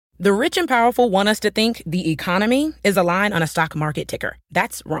The rich and powerful want us to think the economy is a line on a stock market ticker.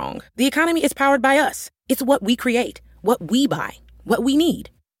 That's wrong. The economy is powered by us. It's what we create, what we buy, what we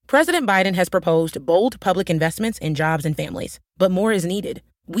need. President Biden has proposed bold public investments in jobs and families, but more is needed.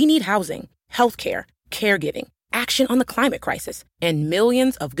 We need housing, healthcare, caregiving, action on the climate crisis, and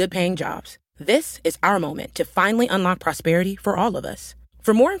millions of good-paying jobs. This is our moment to finally unlock prosperity for all of us.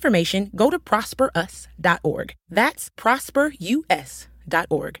 For more information, go to prosperus.org. That's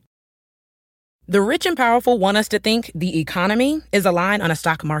prosperus.org. The rich and powerful want us to think the economy is a line on a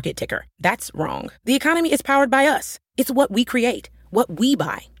stock market ticker. That's wrong. The economy is powered by us. It's what we create, what we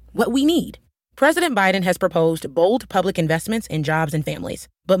buy, what we need. President Biden has proposed bold public investments in jobs and families,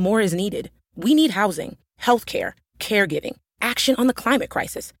 but more is needed. We need housing, healthcare, caregiving, action on the climate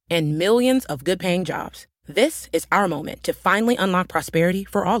crisis, and millions of good-paying jobs. This is our moment to finally unlock prosperity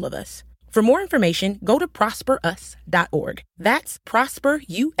for all of us. For more information, go to prosperus.org. That's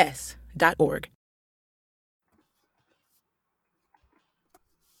prosperus.org.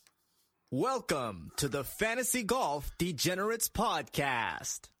 Welcome to the Fantasy Golf Degenerates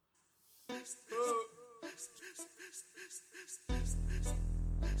Podcast.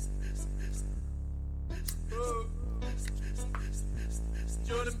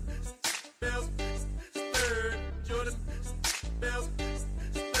 Jordan Bell, third. Jordan Bell,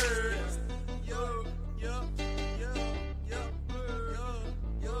 third. Yo.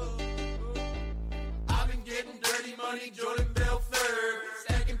 I've been getting dirty money, Jordan Bell, third.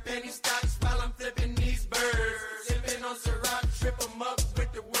 Stacking penny stocks while I'm flipping these birds. Sipping on Ciroc, trip 'em up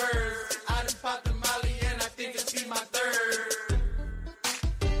with the words. I done popped the Molly and I think it's be my third.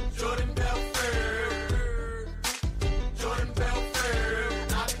 Jordan Bell, third. Jordan Bell,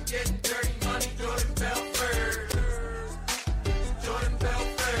 third. I've been getting dirty money, Jordan Bell, third. Jordan Bell,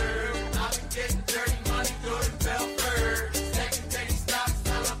 third. I've been getting dirty money, Jordan Bell, third. Stacking penny stocks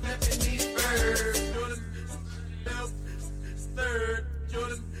while I'm flipping these birds. Jordan Bell, third.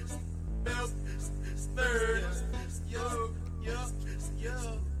 Jordan Bell, third.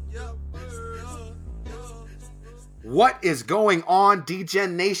 What is going on,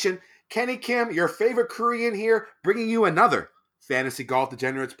 DGen Nation? Kenny Kim, your favorite Korean here, bringing you another Fantasy Golf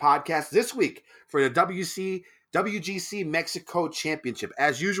Degenerates podcast this week for the WGC Mexico Championship.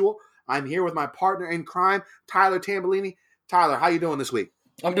 As usual, I'm here with my partner in crime, Tyler Tambolini. Tyler, how you doing this week?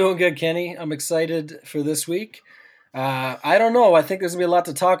 I'm doing good, Kenny. I'm excited for this week. I don't know. I think there's going to be a lot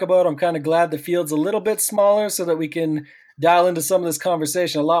to talk about. I'm kind of glad the field's a little bit smaller so that we can dial into some of this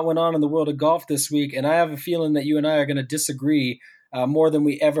conversation. A lot went on in the world of golf this week, and I have a feeling that you and I are going to disagree more than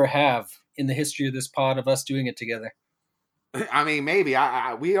we ever have in the history of this pod of us doing it together. I mean, maybe.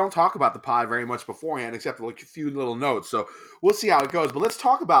 We don't talk about the pod very much beforehand, except for like a few little notes. So we'll see how it goes. But let's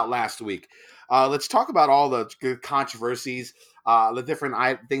talk about last week. Let's talk about all the controversies, the different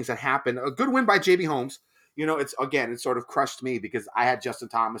things that happened. A good win by JB Holmes. You know, it sort of crushed me because I had Justin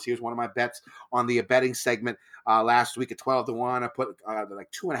Thomas. He was one of my bets on the betting segment last week at 12-1. I put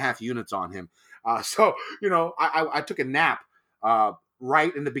like 2.5 units on him. So, you know, I took a nap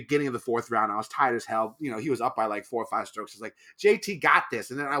right in the beginning of the fourth round. I was tired as hell. You know, he was up by like 4 or 5 strokes. It's like, JT got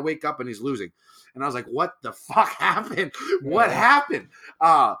this. And then I wake up and he's losing. And I was like, what the fuck happened? What happened?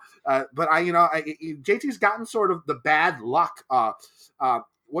 But JT's gotten sort of the bad luck.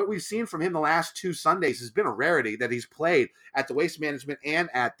 What we've seen from him the last 2 Sundays has been a rarity that he's played at the Waste Management and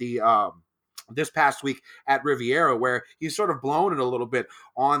at the this past week at Riviera, where he's sort of blown it a little bit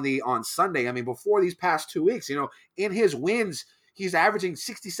on Sunday. I mean, before these past 2 weeks, you know, in his wins, he's averaging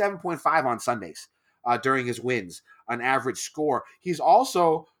 67.5 on Sundays during his wins, an average score. He's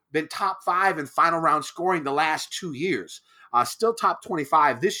also been top 5 in final round scoring the last 2 years. Still top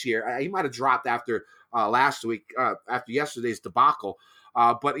 25 this year. He might have dropped after last week, after yesterday's debacle.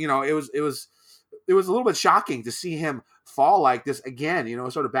 But you know, it was a little bit shocking to see him fall like this again, you know,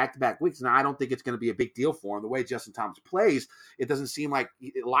 sort of back-to-back weeks. Now, I don't think it's going to be a big deal for him. The way Justin Thomas plays, it doesn't seem like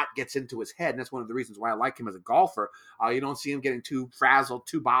a lot gets into his head, and that's one of the reasons why I like him as a golfer. You don't see him getting too frazzled,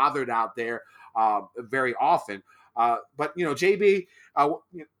 too bothered out there very often. But, you know, JB,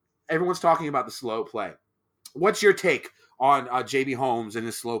 everyone's talking about the slow play. What's your take on JB Holmes and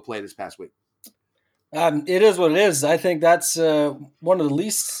his slow play this past week? It is what it is. I think that's one of the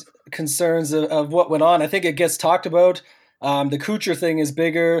least concerns of what went on. I think it gets talked about. The Kuchar thing is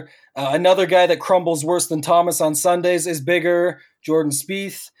bigger. Another guy that crumbles worse than Thomas on Sundays is bigger, Jordan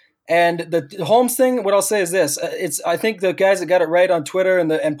Spieth. And the Holmes thing, what I'll say is this. I think the guys that got it right on Twitter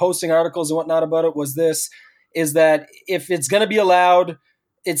and posting articles and whatnot about it is that if it's going to be allowed,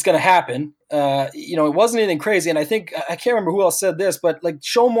 it's going to happen. You know, it wasn't anything crazy. And I think, I can't remember who else said this, but like,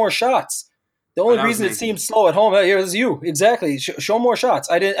 show more shots. The only That was reason it me. seemed slow at home here is you. Exactly. Show more shots.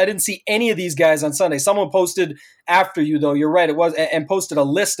 I didn't see any of these guys on Sunday. Someone posted after you, though. You're right. It was, and posted a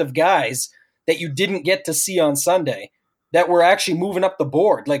list of guys that you didn't get to see on Sunday that were actually moving up the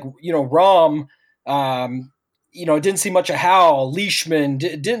board. Like, Rom, didn't see much of Howell, Leishman,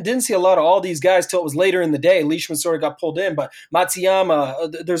 didn't see a lot of all these guys till it was later in the day. Leishman sort of got pulled in, but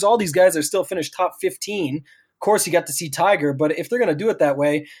Matsuyama, there's all these guys that are still finished top 15. Of course, you got to see Tiger, but if they're going to do it that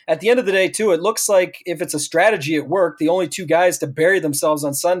way, at the end of the day, too, it looks like if it's a strategy at work, the only two guys to bury themselves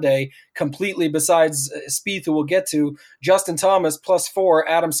on Sunday completely besides Spieth, who we'll get to, Justin Thomas +4,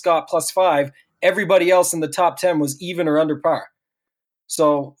 Adam Scott +5. Everybody else in the top 10 was even or under par.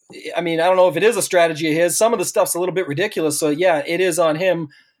 So, I don't know if it is a strategy of his. Some of the stuff's a little bit ridiculous. So, yeah, it is on him.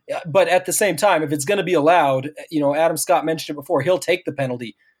 But at the same time, if it's going to be allowed, Adam Scott mentioned it before, he'll take the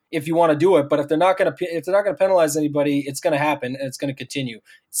penalty if you want to do it. But if they're not going to penalize anybody, it's going to happen and it's going to continue. It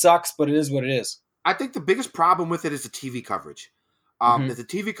sucks, but it is what it is. I think the biggest problem with it is the TV coverage. If the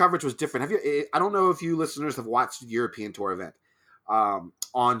TV coverage was different, I don't know if you listeners have watched the European Tour event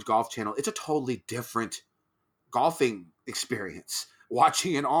on Golf Channel. It's a totally different golfing experience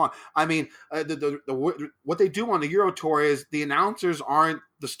watching it on. What they do on the Euro Tour is the announcers aren't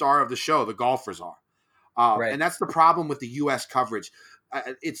the star of the show; the golfers are, Right. and that's the problem with the U.S. coverage.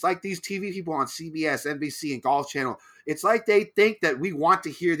 It's like these TV people on CBS, NBC, and Golf Channel. It's like they think that we want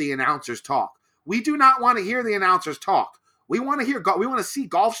to hear the announcers talk. We do not want to hear the announcers talk. We want to hear. We want to see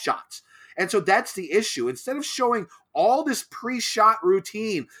golf shots. And so that's the issue. Instead of showing all this pre-shot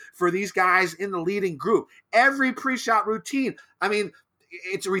routine for these guys in the leading group, every pre-shot routine,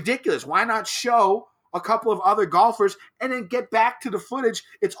 it's ridiculous. Why not show a couple of other golfers and then get back to the footage?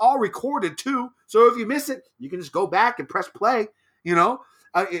 It's all recorded too. So if you miss it, you can just go back and press play.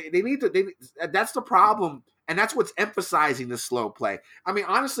 They need to. That's the problem. And that's what's emphasizing the slow play.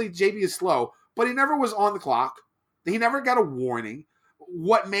 Honestly, JB is slow, but he never was on the clock. He never got a warning.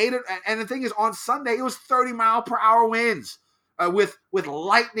 What made it, and the thing is, on Sunday, it was 30-mile-per-hour winds with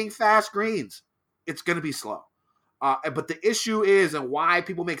lightning fast greens. It's going to be slow. But the issue is, and why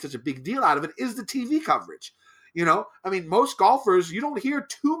people make such a big deal out of it, is the TV coverage. Most golfers, you don't hear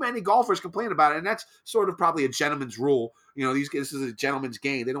too many golfers complain about it, and that's sort of probably a gentleman's rule. This is a gentleman's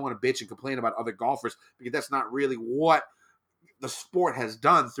game. They don't want to bitch and complain about other golfers because that's not really what the sport has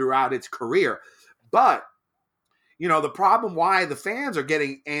done throughout its career. But the problem why the fans are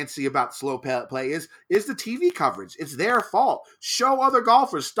getting antsy about slow play is the TV coverage. It's their fault. Show other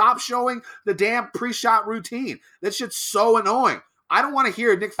golfers. Stop showing the damn pre-shot routine. That shit's so annoying. I don't want to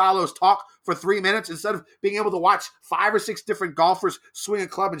hear Nick Fallows talk for 3 minutes instead of being able to watch 5 or 6 different golfers swing a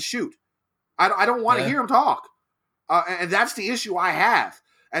club and shoot. I don't want to hear him talk. And that's the issue I have.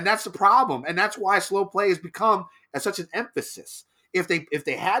 And that's the problem. And that's why slow play has become such an emphasis. If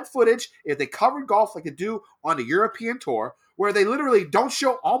they had footage, if they covered golf like they do on the European Tour, where they literally don't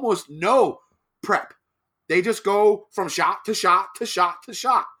show almost no prep. They just go from shot to shot to shot to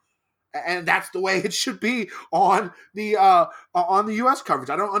shot. And that's the way it should be on the U.S. coverage.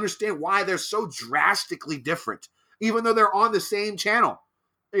 I don't understand why they're so drastically different, even though they're on the same channel.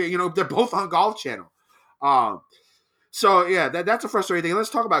 They're both on Golf Channel. So, yeah, that's a frustrating thing. Let's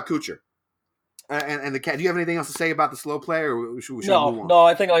talk about Kuchar. And the cat. Do you have anything else to say about the slow play, or should we move on? No.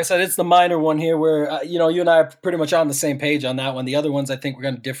 I think, like I said, it's the minor one here where you and I are pretty much on the same page on that one. The other ones, I think we're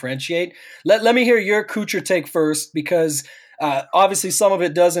going to differentiate. Let me hear your Kuchar take first, because obviously some of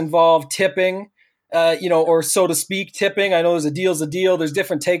it does involve tipping, or so to speak, tipping. I know there's a deal's a deal. There's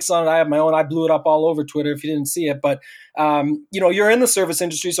different takes on it. I have my own. I blew it up all over Twitter if you didn't see it. But, you're in the service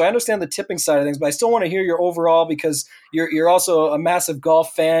industry, so I understand the tipping side of things, but I still want to hear your overall, because you're also a massive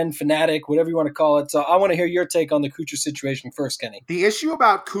golf fan, fanatic, whatever you want to call it. So I want to hear your take on the Kuchar situation first, Kenny. The issue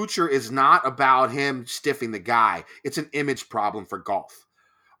about Kuchar is not about him stiffing the guy. It's an image problem for golf.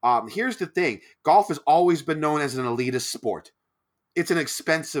 Here's the thing. Golf has always been known as an elitist sport. It's an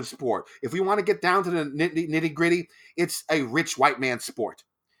expensive sport. If we want to get down to the nitty-gritty, it's a rich white man sport.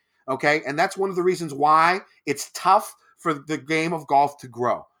 Okay? And that's one of the reasons why it's tough for the game of golf to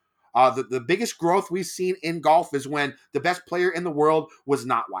grow. The biggest growth we've seen in golf is when the best player in the world was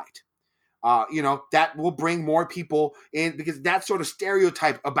not white. That will bring more people in, because that sort of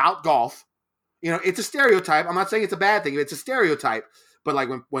stereotype about golf, it's a stereotype. I'm not saying it's a bad thing. It's a stereotype. But like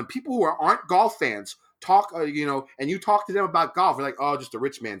when people who aren't golf fans talk, and you talk to them about golf, they're like, oh, just a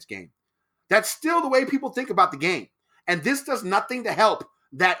rich man's game. That's still the way people think about the game. And this does nothing to help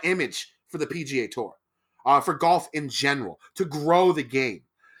that image for the PGA Tour, for golf in general, to grow the game,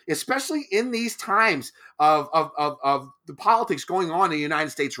 especially in these times of the politics going on in the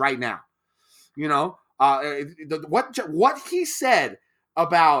United States right now. What he said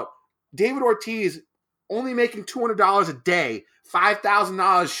about David Ortiz only making $200 a day,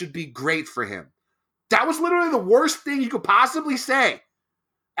 $5,000 should be great for him. That was literally the worst thing you could possibly say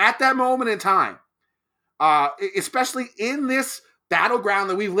at that moment in time, especially in this battleground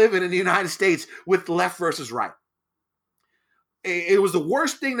that we live in the United States with left versus right. It was the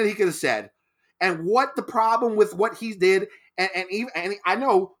worst thing that he could have said. And what the problem with what he did, and I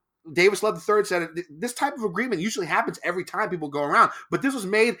know Davis Love III said it, this type of agreement usually happens every time people go around, but this was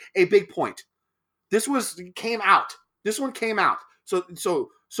made a big point. This came out. This one came out. So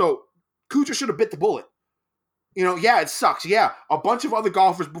Kuchar should have bit the bullet. Yeah, it sucks. Yeah, a bunch of other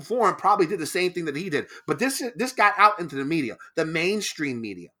golfers before him probably did the same thing that he did. But this got out into the media, the mainstream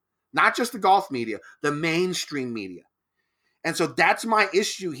media, not just the golf media, the mainstream media. And so that's my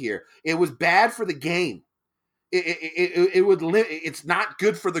issue here. It was bad for the game. It's not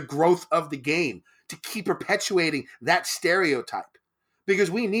good for the growth of the game to keep perpetuating that stereotype.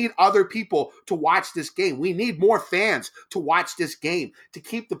 Because we need other people to watch this game. We need more fans to watch this game, to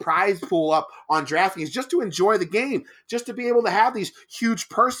keep the prize pool up on DraftKings, just to enjoy the game, just to be able to have these huge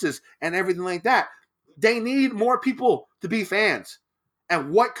purses and everything like that. They need more people to be fans.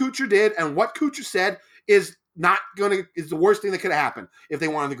 And what Kuchar did and what Kuchar said is the worst thing that could have happened if they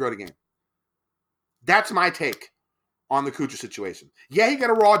wanted to grow the game. That's my take on the Kuchar situation. Yeah, he got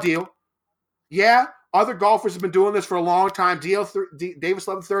a raw deal. Yeah, other golfers have been doing this for a long time. Davis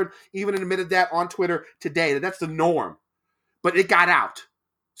Love III even admitted that on Twitter today, that's the norm. But it got out.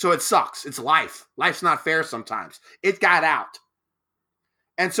 So it sucks. It's life. Life's not fair sometimes. It got out.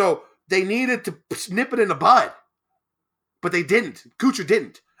 And so they needed to nip it in the bud. But they didn't. Kuchar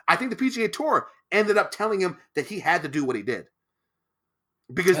didn't. I think the PGA Tour ended up telling him that he had to do what he did.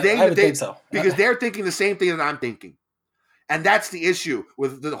 Because think so. Because they're thinking the same thing that I'm thinking. And that's the issue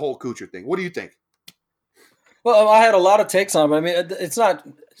with the whole Kuchar thing. What do you think? Well, I had a lot of takes on it. I mean, it's not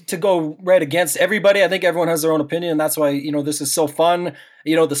to go right against everybody. I think everyone has their own opinion, and that's why, this is so fun.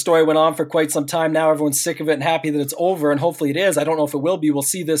 The story went on for quite some time now. Everyone's sick of it and happy that it's over, and hopefully it is. I don't know if it will be. We'll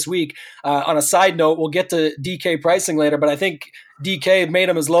see this week. On a side note, we'll get to DK pricing later, but I think DK made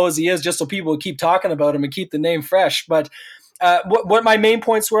him as low as he is just so people would keep talking about him and keep the name fresh. But what my main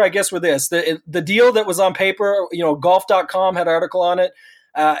points were, I guess, were this. The deal that was on paper, golf.com had an article on it.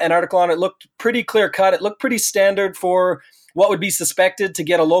 Looked pretty clear cut. It looked pretty standard for what would be suspected to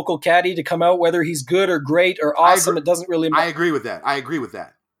get a local caddy to come out, whether he's good or great or awesome. It doesn't really matter. I agree with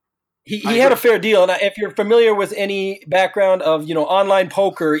that. He had a fair deal. And if you're familiar with any background of, online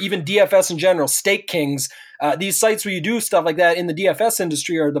poker, even DFS in general, Stake Kings, these sites where you do stuff like that in the DFS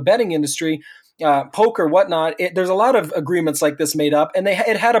industry or the betting industry, poker, whatnot, there's a lot of agreements like this made up, and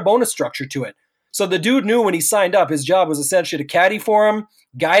it had a bonus structure to it. So the dude knew when he signed up, his job was essentially to caddy for him,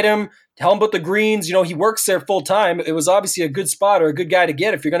 guide him, tell him about the greens. He works there full time. It was obviously a good spot or a good guy to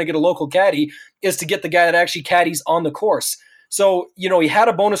get if you're going to get a local caddy, is to get the guy that actually caddies on the course. So, he had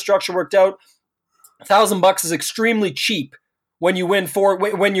a bonus structure worked out. $1,000 is extremely cheap when you win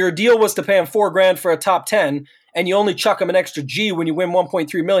when your deal was to pay him $4,000 for a top 10 and you only chuck him an extra G when you win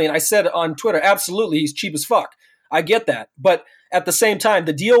 1.3 million. I said on Twitter, absolutely, he's cheap as fuck. I get that. But at the same time,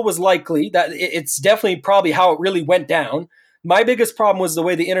 the deal was likely that it's definitely probably how it really went down. My biggest problem was the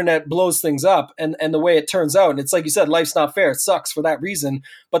way the internet blows things up and the way it turns out. And it's like you said, life's not fair. It sucks for that reason.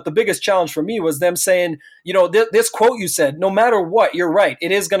 But the biggest challenge for me was them saying, this quote you said, no matter what, you're right.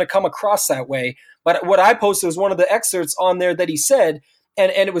 It is going to come across that way. But what I posted was one of the excerpts on there that he said,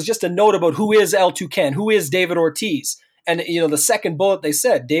 and it was just a note about who is El Toucan, who is David Ortiz. And, the second bullet they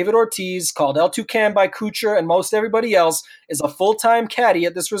said, David Ortiz, called El Toucan by Kuchar and most everybody else, is a full-time caddy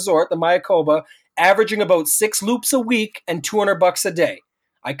at this resort, the Mayakoba, averaging about 6 loops a week and $200 a day.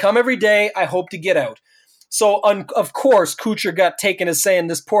 I come every day. I hope to get out. So, of course, Kuchar got taken as saying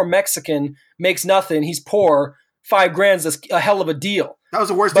this poor Mexican makes nothing. He's poor. $5,000 is a hell of a deal. That was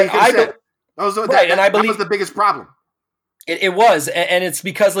the worst thing he said. That was the biggest problem. It was, and it's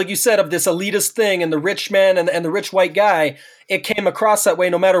because, like you said, of this elitist thing and the rich man and the rich white guy, it came across that way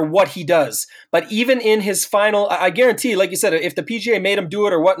no matter what he does. But even in his final, I guarantee, like you said, if the PGA made him do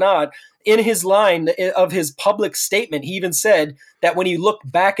it or whatnot, in his line of his public statement, he even said that when he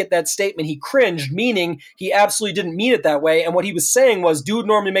looked back at that statement, he cringed, meaning he absolutely didn't mean it that way. And what he was saying was, dude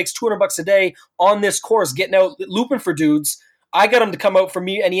normally makes $200 a day on this course, getting out, looping for dudes. I got him to come out for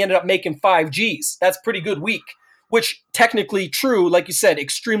me, and he ended up making 5 Gs. That's a pretty good week. Which technically true, like you said,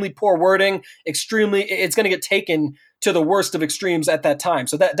 extremely poor wording, it's going to get taken to the worst of extremes at that time.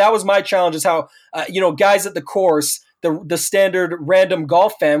 So that was my challenge, is how, guys at the course, the standard random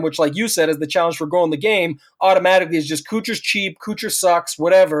golf fan, which like you said is the challenge for growing the game, automatically is just Kuchar's cheap, Kuchar sucks,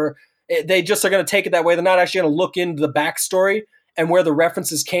 whatever. They just are going to take it that way. They're not actually going to look into the backstory and where the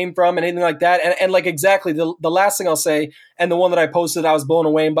references came from and anything like that. And like exactly the last thing I'll say, and the one that I posted I was blown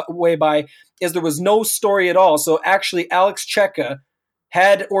away by, is there was no story at all. So actually Alex Cheka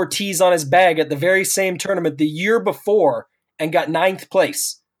had Ortiz on his bag at the very same tournament the year before and got 9th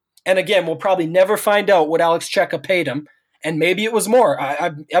place. And again, we'll probably never find out what Alex Cheka paid him. And maybe it was more. I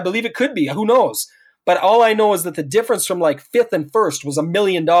believe it could be. Who knows? But all I know is that the difference from like 5th and 1st was $1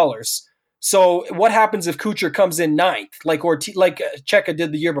 million. So what happens if Kuchar comes in 9th, like Cheka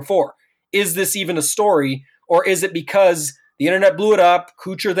did the year before? Is this even a story, or is it because the internet blew it up?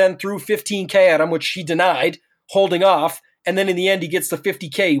 Kuchar then threw $15K at him, which he denied, holding off, and then in the end he gets the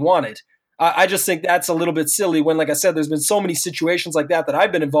 $50K he wanted. I just think that's a little bit silly when, like I said, there's been so many situations like that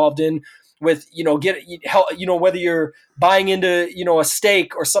I've been involved in with, whether you're buying into, a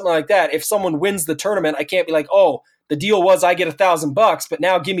stake or something like that. If someone wins the tournament, I can't be like, oh, the deal was I get $1,000, but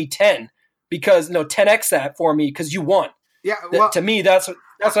now give me 10 because 10x that for me because you won. Yeah, well, to me, that's what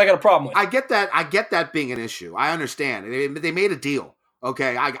I got a problem with. I get that being an issue. I understand. They made a deal.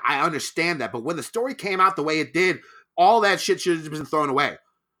 Okay, I understand that. But when the story came out the way it did, all that shit should have been thrown away.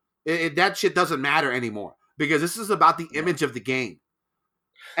 That shit doesn't matter anymore because this is about the image of the game.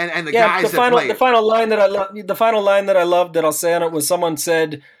 And the guys that play. The final line that I loved that I'll say on it was someone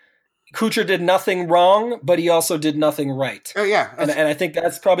said Kuchar did nothing wrong, but he also did nothing right. Oh yeah, and I think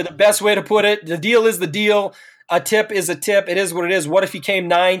that's probably the best way to put it. The deal is the deal. A tip is a tip. It is what it is. What if he came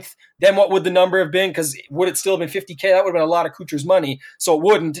 9th? Then what would the number have been? Because would it still have been $50K? That would have been a lot of Kuchar's money. So it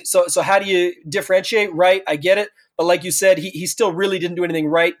wouldn't. So how do you differentiate? Right, I get it. But like you said, he still really didn't do anything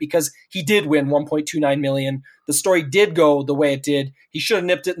right because he did win $1.29 million. The story did go the way it did. He should have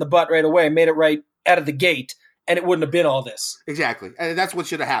nipped it in the butt right away, made it right out of the gate, and it wouldn't have been all this. Exactly. And that's what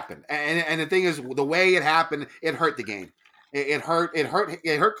should have happened. And the thing is, the way it happened, it hurt the game. It hurt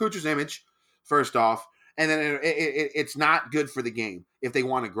Kuchar's image, first off. And then it's not good for the game if they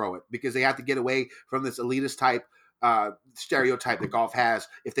want to grow it because they have to get away from this elitist type stereotype that golf has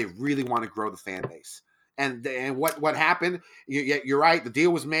if they really want to grow the fan base. And what happened, you're right, the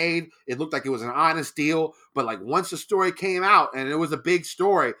deal was made. It looked like it was an honest deal. But like once the story came out and it was a big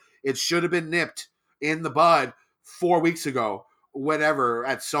story, it should have been nipped in the bud 4 weeks ago, whatever,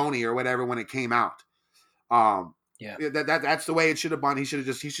 at Sony or whatever when it came out. That's the way it should have been. He should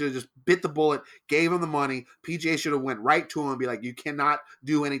have just bit the bullet, gave him the money. PGA should have went right to him and be like, you cannot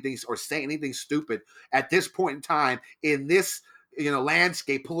do anything or say anything stupid at this point in time in this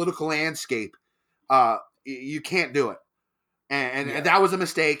political landscape. You can't do it. And that was a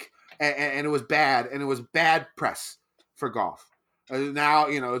mistake, and it was bad, and it was bad press for golf. Now,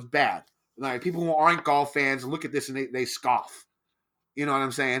 it's bad. Like people who aren't golf fans look at this and they scoff. You know what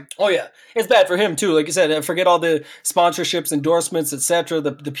I'm saying? Oh, yeah. It's bad for him, too. Like you said, forget all the sponsorships, endorsements, etc.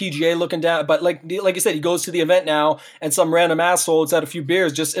 The PGA looking down. But like you said, he goes to the event now, and some random asshole that's had a few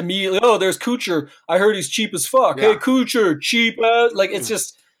beers just immediately, oh, there's Kuchar. I heard he's cheap as fuck. Yeah. Hey, Kuchar, cheap. Like,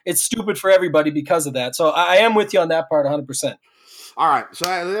 it's stupid for everybody because of that. So I am with you on that part 100%. All right, so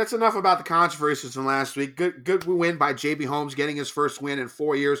that's enough about the controversies from last week. Good win by J.B. Holmes, getting his first win in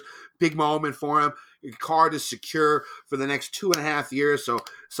 4 years. Big moment for him. Your card is secure for the next 2.5 years, so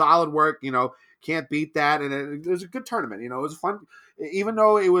solid work. Can't beat that. And it was a good tournament. It was fun. Even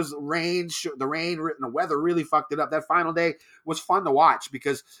though it was rain, the weather really fucked it up. That final day was fun to watch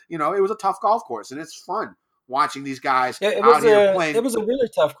because, it was a tough golf course, and it's fun watching these guys out here playing. It was a really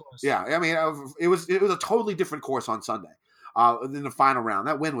tough course. Yeah, I mean, it was a totally different course on Sunday. In the final round,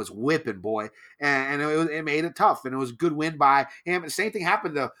 that win was whipping, boy, and it made it tough, and it was a good win by him. The same thing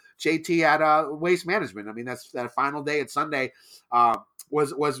happened to JT at Waste Management. I mean, that final day at Sunday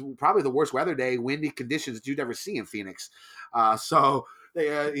was probably the worst weather day, windy conditions that you'd ever see in Phoenix. So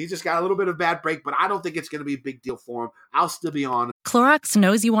he just got a little bit of bad break, but I don't think it's going to be a big deal for him. I'll still be on. Clorox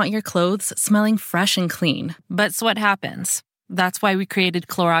knows you want your clothes smelling fresh and clean, but what happens? That's why we created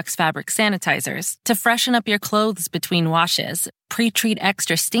Clorox fabric sanitizers to freshen up your clothes between washes, pre-treat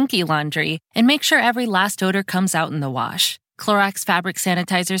extra stinky laundry, and make sure every last odor comes out in the wash. Clorox fabric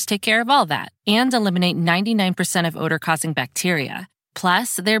sanitizers take care of all that and eliminate 99% of odor-causing bacteria.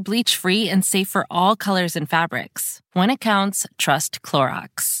 Plus, they're bleach-free and safe for all colors and fabrics. When it counts, trust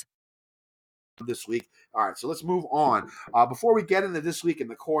Clorox. This week. All right, so let's move on. Before we get into this week in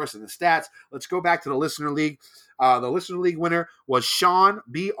the course and the stats, let's go back to the Listener League. The Listener League winner was Sean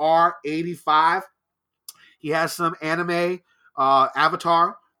BR85. He has some anime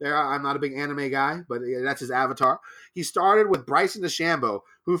avatar there. I'm not a big anime guy, but that's his avatar. He started with Bryson DeChambeau,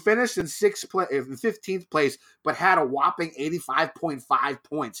 who finished in 15th place, but had a whopping 85.5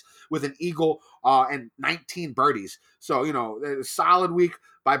 points with an eagle and 19 birdies. So, a solid week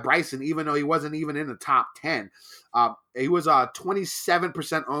by Bryson, even though he wasn't even in the top 10. He was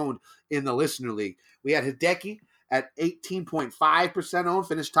 27% owned in the Listener League. We had Hideki at 18.5% owned,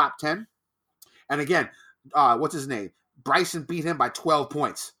 finished top 10. And again, what's his name? Bryson beat him by 12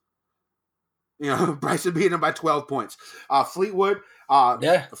 points. Bryson beat him by 12 points. Fleetwood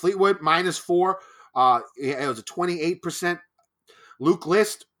 -4. It was a 28%. Luke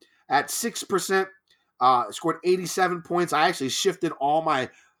List at 6%. Scored 87 points. I actually shifted all my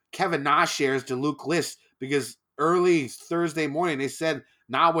Kevin Na shares to Luke List because early Thursday morning they said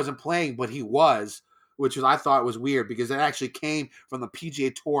Na wasn't playing, but he was, I thought was weird because it actually came from the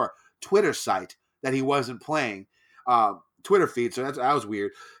PGA Tour Twitter site that he wasn't playing. Twitter feed, so that was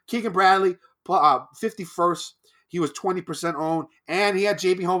weird. Keegan Bradley, 51st. He was 20% owned, and he had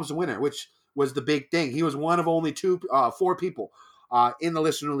JB Holmes the winner, which was the big thing. He was one of only 4 people in the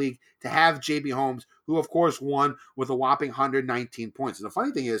Listener League to have JB Holmes, who of course won with a whopping 119 points. And the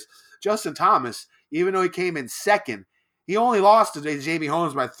funny thing is, Justin Thomas, even though he came in second, he only lost to JB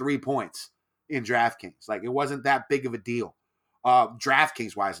Holmes by 3 points in DraftKings. Like, it wasn't that big of a deal.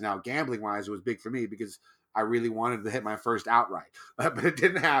 DraftKings wise, now gambling wise, it was big for me because I really wanted to hit my first outright, but it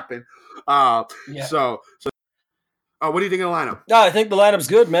didn't happen. So what do you think of the lineup? No, I think the lineup's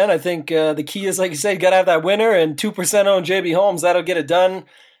good, man. I think the key is, like you said, you got to have that winner, and 2% on JB Holmes. That'll get it done.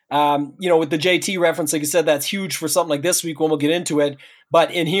 With the JT reference, like you said, that's huge for something like this week when we'll get into it.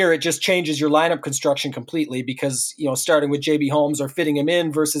 But in here, it just changes your lineup construction completely because, starting with JB Holmes or fitting him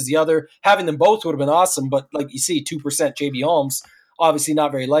in versus the other, having them both would have been awesome. But like you see, 2% JB Holmes, obviously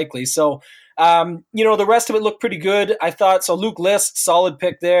not very likely. So, the rest of it looked pretty good, I thought. So Luke List, solid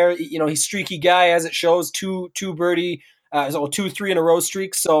pick there. He's streaky guy, as it shows, two 3 in a row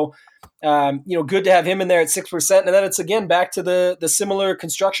streaks. So, good to have him in there at 6%. And then it's again back to the similar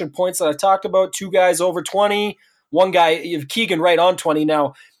construction points that I talked about. 2 guys over 20, 1 guy, you have Keegan right on 20.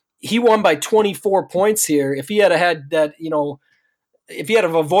 Now, he won by 24 points here. If he had had that, if he had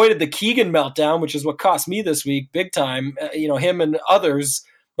have avoided the Keegan meltdown, which is what cost me this week, big time, him and others.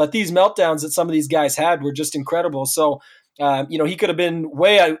 But these meltdowns that some of these guys had were just incredible. So, he could have been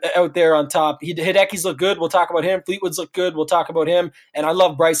way out there on top. Hideki's look good. We'll talk about him. Fleetwood's look good. We'll talk about him. And I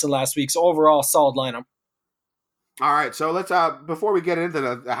love Bryson last week. So overall, solid lineup. All right. So let's before we get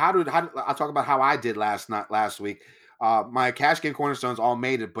into I'll talk about how I did last week. My cash game cornerstones all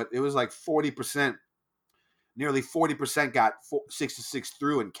made it, but it was like 40%. Nearly 40% got 66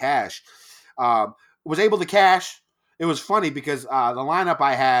 through in cash. Was able to cash. It was funny because the lineup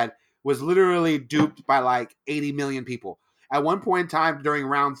I had was literally duped by like 80 million people. At one point in time during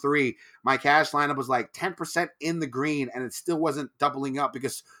round 3, my cash lineup was like 10% in the green, and it still wasn't doubling up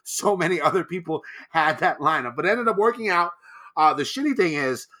because so many other people had that lineup. But it ended up working out. The shitty thing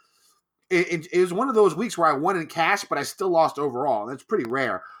is, it was one of those weeks where I won in cash, but I still lost overall. That's pretty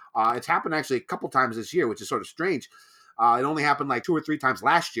rare. It's happened actually a couple times this year, which is sort of strange. It only happened like 2 or 3 times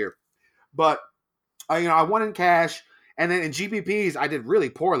last year. But, I won in cash. And then in GPPs, I did really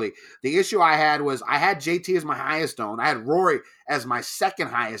poorly. The issue I had was I had JT as my highest owned. I had Rory as my second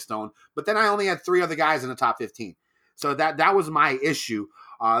highest owned. But then I only had 3 other guys in the top 15. So that was my issue.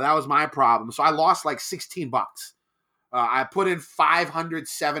 That was my problem. So I lost like $16. I put in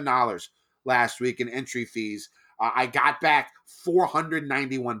 $507 last week in entry fees. I got back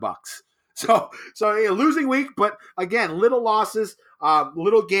 $491. So a losing week, but again, little losses,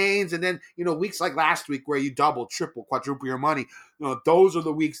 little gains, and then weeks like last week where you double, triple, quadruple your money. Those are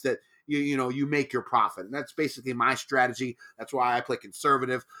the weeks that you make your profit, and that's basically my strategy. That's why I play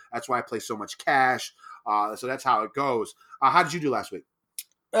conservative. That's why I play so much cash. So that's how it goes. How did you do last week?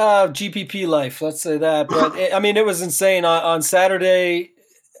 GPP life, let's say that. But it was insane on Saturday.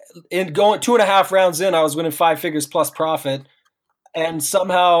 In going 2.5 rounds in, I was winning 5 figures plus profit. And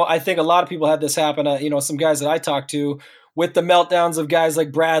somehow I think a lot of people had this happen. Some guys that I talked to with the meltdowns of guys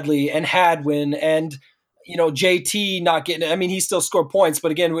like Bradley and Hadwin and, JT not getting, he still scored points.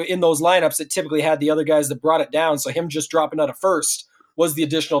 But again, in those lineups, it typically had the other guys that brought it down. So him just dropping out of first was the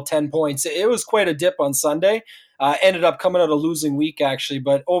additional 10 points. It was quite a dip on Sunday. Ended up coming out a losing week, actually.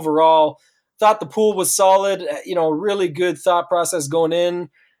 But overall, thought the pool was solid. Really good thought process going in.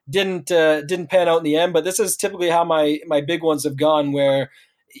 Didn't pan out in the end, but this is typically how my big ones have gone, where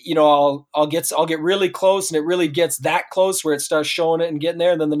I'll get really close, and it really gets that close where it starts showing it and getting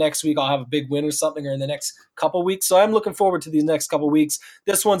there, and then the next week I'll have a big win or something, or in the next couple weeks. So I'm looking forward to these next couple weeks.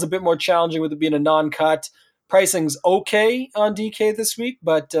 This one's a bit more challenging with it being a non-cut. Pricing's okay on DK this week,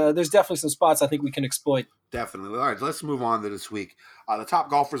 but there's definitely some spots I think we can exploit. Definitely. All right, let's move on to this week. The top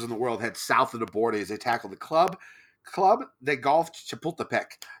golfers in the world head south of the border as they tackle the club that golfed Chapultepec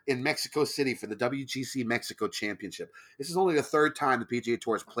in Mexico City for the WGC Mexico Championship. This is only the third time the PGA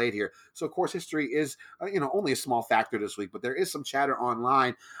Tour has played here, so course history is only a small factor this week. But there is some chatter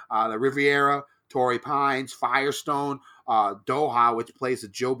online. The Riviera, Torrey Pines, Firestone, Doha, which plays the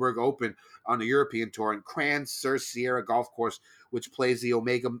Joburg Open on the European Tour, and Cran-sur-Sierra Golf Course, which plays the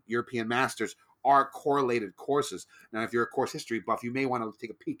Omega European Masters, are correlated courses. Now, if you're a course history buff, you may want to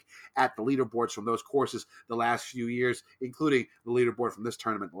take a peek at the leaderboards from those courses the last few years, including the leaderboard from this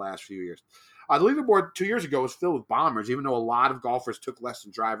tournament the last few years. The leaderboard 2 years ago was filled with bombers, even though a lot of golfers took less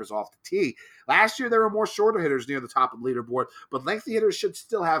than drivers off the tee. Last year, there were more shorter hitters near the top of the leaderboard, but lengthy hitters should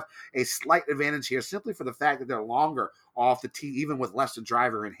still have a slight advantage here simply for the fact that they're longer off the tee, even with less than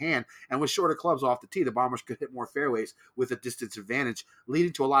driver in hand. And with shorter clubs off the tee, the bombers could hit more fairways with a distance advantage,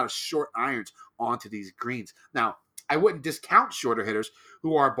 leading to a lot of short irons onto these greens. Now, I wouldn't discount shorter hitters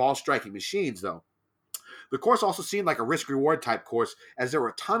who are ball striking machines, though. The course also seemed like a risk-reward type course, as there were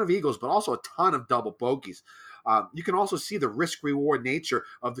a ton of eagles, but also a ton of double bogeys. You can also see the risk-reward nature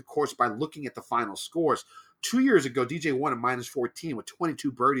of the course by looking at the final scores. 2 years ago, DJ won at minus 14 with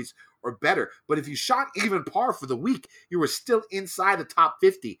 22 birdies or better. But if you shot even par for the week, you were still inside the top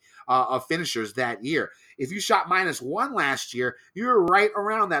 50 of finishers that year. If you shot minus 1 last year, you were right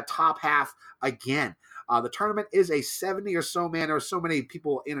around that top half again. The tournament is a 70 or so man. There are so many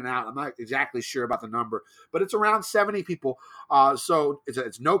people in and out. I'm not exactly sure about the number, but it's around 70 people. So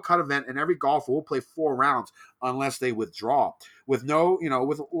it's no cut event, and every golfer will play 4 rounds unless they withdraw. With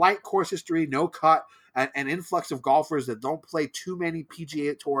with light course history, no cut, an influx of golfers that don't play too many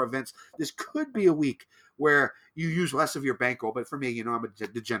PGA Tour events, this could be a week where you use less of your bankroll. But for me, I'm a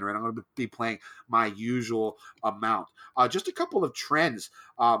degenerate. I'm going to be playing my usual amount. Just a couple of trends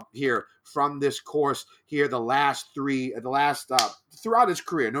here from this course here, throughout his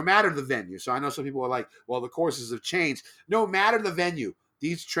career, no matter the venue. So I know some people are like, well, the courses have changed. No matter the venue,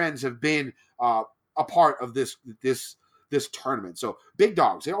 these trends have been a part of this tournament. So big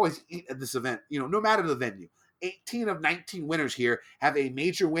dogs, they always eat at this event, no matter the venue. 18 of 19 winners here have a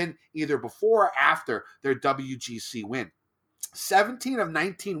major win either before or after their WGC win. 17 of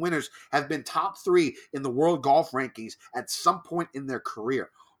 19 winners have been top 3 in the world golf rankings at some point in their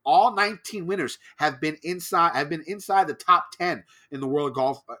career. All 19 winners have been inside the top 10 in the world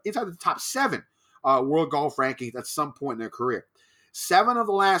golf, inside the top 7 world golf rankings at some point in their career. 7 of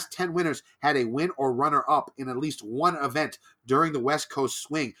the last 10 winners had a win or runner-up in at least one event during the West Coast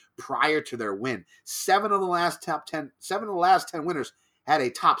swing prior to their win. 7 of the last 10 winners had a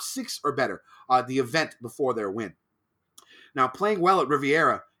top 6 or better the event before their win. Now, playing well at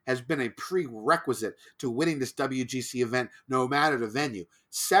Riviera has been a prerequisite to winning this WGC event, no matter the venue.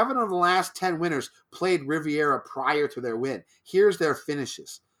 7 of the last 10 winners played Riviera prior to their win. Here's their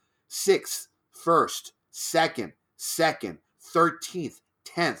finishes: 6th, 1st, 2nd, 13th,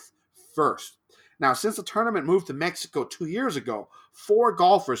 10th, 1st. Now, since the tournament moved to Mexico 2 years ago, 4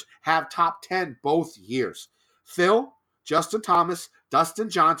 golfers have top 10 both years: Phil, Justin Thomas, Dustin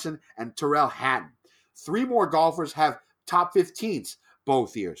Johnson, and Tyrrell Hatton. 3 more golfers have top 15s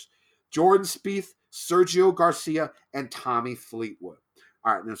both years: Jordan Spieth, Sergio Garcia, and Tommy Fleetwood.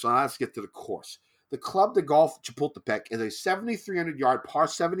 All right, so now let's get to the course. The Club de Golf Chapultepec is a 7,300-yard par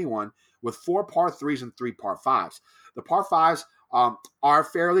 71 with 4 par 3s and 3 par 5s. The par 5s are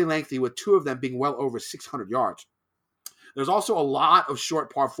fairly lengthy, with 2 of them being well over 600 yards. There's also a lot of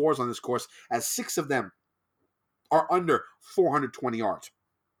short par 4s on this course, as 6 of them are under 420 yards.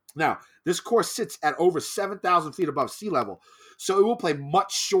 Now, this course sits at over 7,000 feet above sea level, so it will play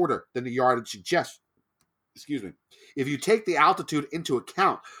much shorter than the yardage suggests. If you take the altitude into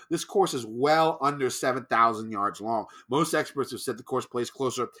account, this course is well under 7,000 yards long. Most experts have said the course plays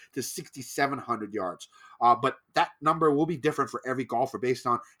closer to 6,700 yards. But that number will be different for every golfer based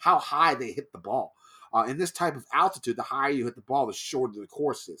on how high they hit the ball. In this type of altitude, the higher you hit the ball, the shorter the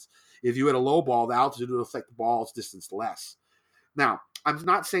course is. If you hit a low ball, the altitude will affect the ball's distance less. Now, I'm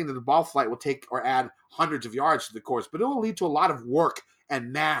not saying that the ball flight will take or add hundreds of yards to the course, but it will lead to a lot of work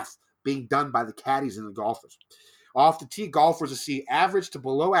and math being done by the caddies and the golfers. Off the tee, golfers will see average to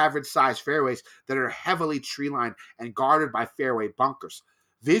below average size fairways that are heavily tree lined and guarded by fairway bunkers.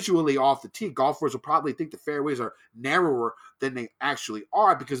 Visually off the tee, golfers will probably think the fairways are narrower than they actually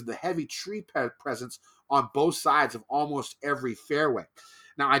are because of the heavy tree presence on both sides of almost every fairway.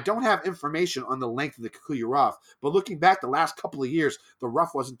 Now, I don't have information on the length of the Kikuyu rough, but looking back the last couple of years, the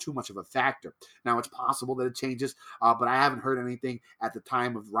rough wasn't too much of a factor. Now, it's possible that it changes, but I haven't heard anything at the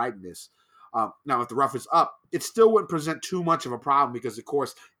time of writing this. Now, if the rough is up, it still wouldn't present too much of a problem because the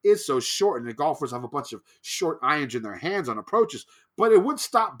course is so short and the golfers have a bunch of short irons in their hands on approaches, but it would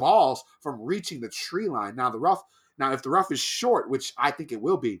stop balls from reaching the tree line. Now, if the rough is short, which I think it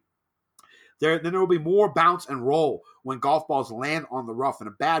will be, then there will be more bounce and roll when golf balls land on the rough, and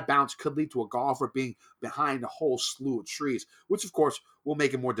a bad bounce could lead to a golfer being behind a whole slew of trees, which, of course, will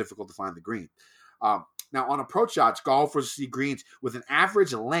make it more difficult to find the green. Now, on approach shots, golfers see greens with an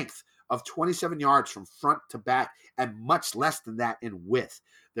average length of 27 yards from front to back and much less than that in width.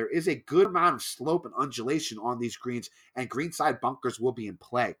 There is a good amount of slope and undulation on these greens, and greenside bunkers will be in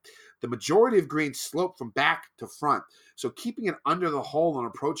play. The majority of greens slope from back to front, so keeping it under the hole on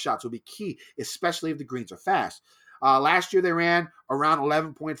approach shots will be key, especially if the greens are fast. Last year they ran around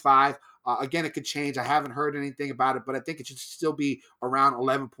 11.5. Again, it could change. I haven't heard anything about it, but I think it should still be around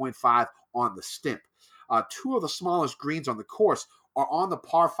 11.5 on the stimp. Two of the smallest greens on the course are on the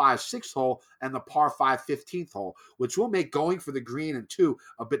par 5 6th hole and the par 5 15th hole, which will make going for the green and 2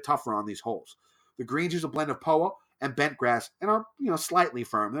 a bit tougher on these holes. The greens use a blend of POA and bent grass and are slightly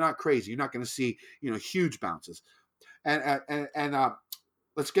firm. They're not crazy. You're not going to see huge bounces. And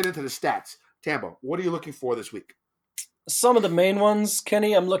let's get into the stats. Tambo, what are you looking for this week? Some of the main ones,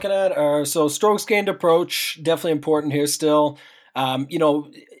 Kenny, I'm looking at are strokes gained approach, definitely important here still.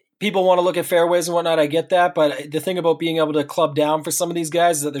 People want to look at fairways and whatnot. I get that. But the thing about being able to club down for some of these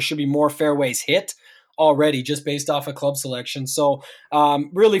guys is that there should be more fairways hit already just based off of club selection. So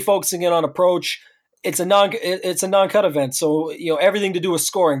really focusing in on approach. It's a non-cut event. So, everything to do with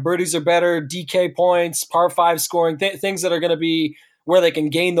scoring. Birdies are better, DK points, par 5 scoring, things that are going to be where they can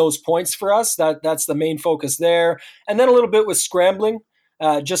gain those points for us. That's the main focus there. And then a little bit with scrambling.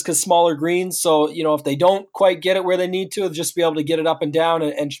 Just because smaller greens. So, if they don't quite get it where they need to, just be able to get it up and down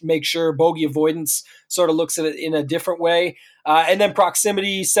and make sure bogey avoidance sort of looks at it in a different way. And then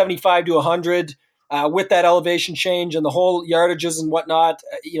proximity, 75 to 100, with that elevation change and the whole yardages and whatnot.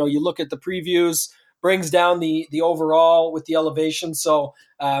 You look at the previews, brings down the overall with the elevation. So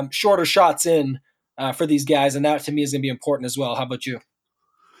shorter shots in for these guys. And that to me is going to be important as well. How about you?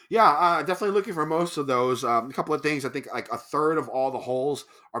 Yeah, definitely looking for most of those. A couple of things. I think like a third of all the holes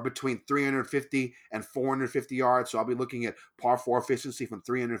are between 350 and 450 yards. So I'll be looking at par 4 efficiency from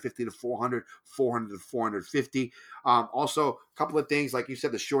 350 to 400, 400 to 450. Also, a couple of things. Like you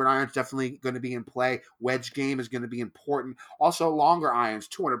said, the short irons definitely going to be in play. Wedge game is going to be important. Also, longer irons,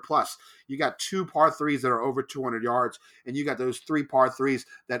 200 plus. You got 2 par 3s that are over 200 yards, and you got those 3 par 3s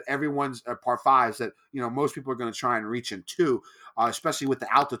that everyone's par 5s that most people are going to try and reach into, especially with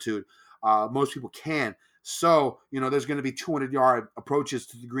the altitude. Most people can. So, there's going to be 200-yard approaches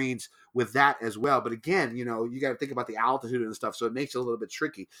to the greens with that as well. But again, you got to think about the altitude and stuff, so it makes it a little bit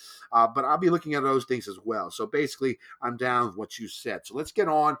tricky. But I'll be looking at those things as well. So basically, I'm down with what you said. So let's get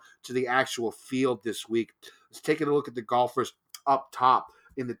on to the actual field this week. Let's take a look at the golfers up top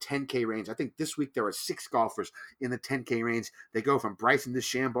in the 10K range. I think this week there are 6 golfers in the 10K range. They go from Bryson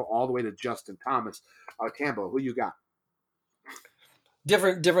DeChambeau all the way to Justin Thomas. Tambo, who you got?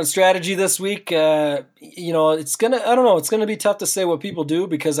 Different strategy this week. It's gonna be tough to say what people do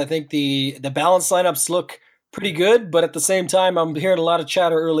because I think the balance lineups look pretty good, but at the same time, I'm hearing a lot of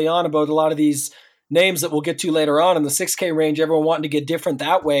chatter early on about a lot of these names that we'll get to later on in the 6K range. Everyone wanting to get different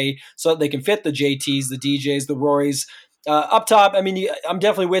that way so that they can fit the JTs, the DJs, the Rorys. Up top, I'm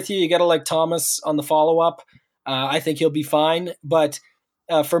definitely with you. You got to like Thomas on the follow up. I think he'll be fine, but.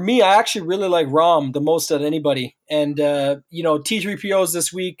 For me, I actually really like Rahm the most of anybody. And, T3POs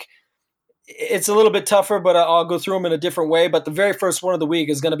this week, it's a little bit tougher, but I'll go through them in a different way. But the very first one of the week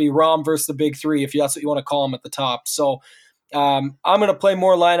is going to be Rahm versus the big 3, if that's what you want to call them at the top. So I'm going to play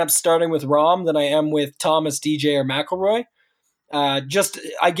more lineups starting with Rahm than I am with Thomas, DJ, or McIlroy.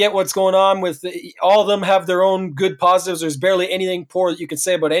 I get what's going on with all of them have their own good positives. There's barely anything poor that you can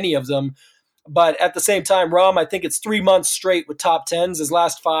say about any of them. But at the same time, Rahm, I think it's 3 months straight with top 10s, his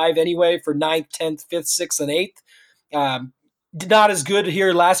last 5 anyway, for 9th, 10th, 5th, 6th, and 8th. Not as good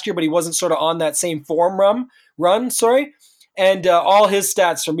here last year, but he wasn't sort of on that same form run. And all his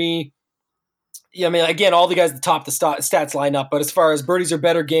stats for me, again, all the guys at the top, the stats line up. But as far as birdies are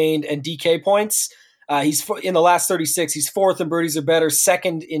better gained and DK points, he's in the last 36, he's 4th in birdies are better,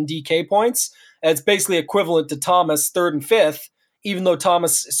 2nd in DK points. And it's basically equivalent to Thomas, 3rd and 5th. Even though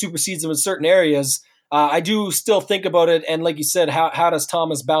Thomas supersedes him in certain areas, I do still think about it. And like you said, how does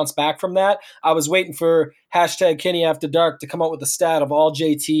Thomas bounce back from that? I was waiting for #KennyAfterDark to come up with a stat of all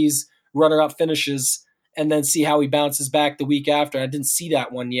JT's runner-up finishes and then see how he bounces back the week after. I didn't see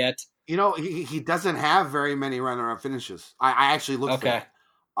that one yet. He doesn't have very many runner-up finishes. I actually looked for it.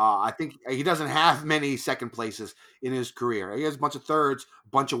 I think he doesn't have many second places in his career. He has a bunch of thirds, a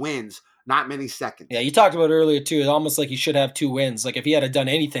bunch of wins, not many seconds. Yeah, you talked about earlier too. It's almost like he should have 2 wins. Like if he had done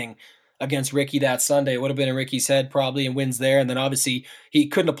anything against Ricky that Sunday, it would have been in Ricky's head probably, and wins there. And then obviously he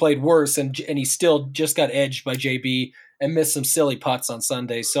couldn't have played worse, and he still just got edged by JB and missed some silly putts on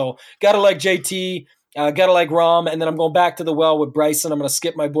Sunday. So gotta like JT, gotta like Rom, and then I'm going back to the well with Bryson. I'm gonna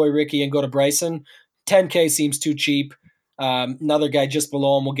skip my boy Ricky and go to Bryson. 10K seems too cheap. Another guy just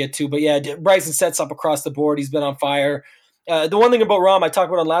below him we'll get to. But yeah, Bryson sets up across the board. He's been on fire. The one thing about Rahm I talked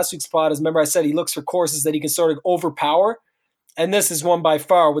about on last week's pod is, remember I said he looks for courses that he can sort of overpower. And this is one by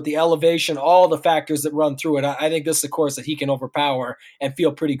far with the elevation, all the factors that run through it. I think this is a course that he can overpower and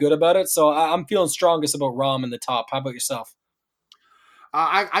feel pretty good about it. So I'm feeling strongest about Rahm in the top. How about yourself?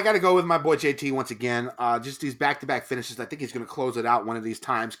 I got to go with my boy JT once again. Just these back-to-back finishes. I think he's going to close it out one of these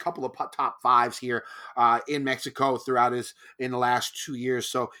times. Couple of top fives here in Mexico in the last 2 years.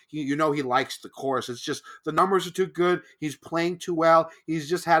 So you know he likes the course. It's just the numbers are too good. He's playing too well. He's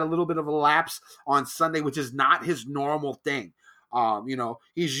just had a little bit of a lapse on Sunday, which is not his normal thing.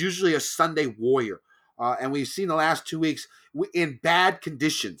 He's usually a Sunday warrior. And we've seen the last 2 weeks in bad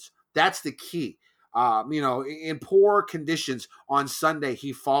conditions. That's the key. In poor conditions on Sunday,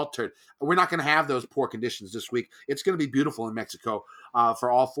 he faltered. We're not going to have those poor conditions this week. It's going to be beautiful in Mexico for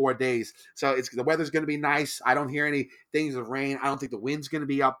all 4 days. So the weather's going to be nice. I don't hear any things of rain. I don't think the wind's going to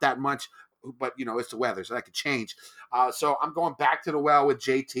be up that much, but it's the weather, so that could change. So I'm going back to the well with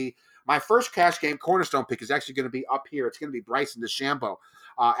JT. My first cash game cornerstone pick is actually going to be up here. It's going to be Bryson DeChambeau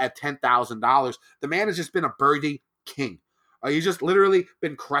at $10,000. The man has just been a birdie king. He's just literally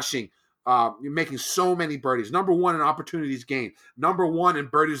been crushing. You're making so many birdies. Number 1 in opportunities gained. Number 1 in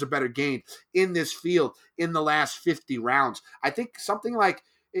birdies are better gained in this field in the last 50 rounds. I think something like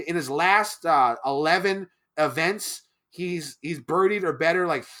in his last 11 events, he's birdied or better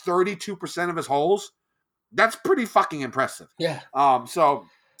like 32% of his holes. That's pretty fucking impressive. Yeah.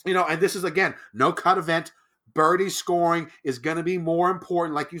 And this is, again, no cut event. Birdie scoring is going to be more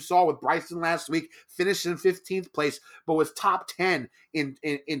important, like you saw with Bryson last week, finished in 15th place, but was top 10 in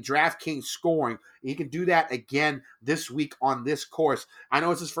DraftKings scoring. He can do that again this week on this course. I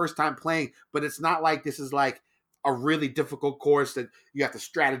know it's his first time playing, but it's not like this is like a really difficult course that you have to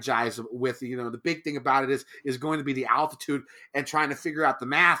strategize with. The big thing about it is going to be the altitude and trying to figure out the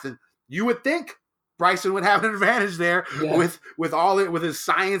math. And you would think Bryson would have an advantage there with his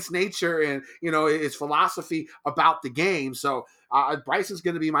science nature and his philosophy about the game. So Bryson's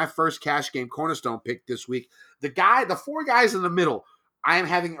going to be my first cash game cornerstone pick this week. The 4 guys in the middle, I am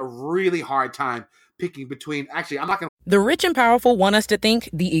having a really hard time picking between. Actually, I'm not going to. The rich and powerful want us to think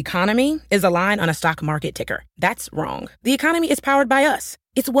the economy is a line on a stock market ticker. That's wrong. The economy is powered by us.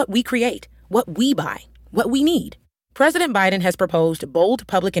 It's what we create, what we buy, what we need. President Biden has proposed bold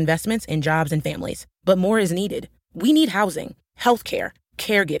public investments in jobs and families, but more is needed. We need housing, healthcare,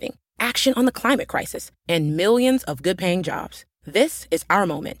 caregiving, action on the climate crisis, and millions of good-paying jobs. This is our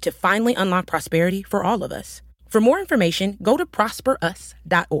moment to finally unlock prosperity for all of us. For more information, go to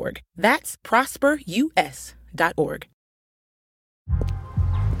prosperus.org. That's prosperus.org.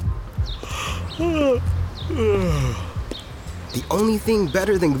 The only thing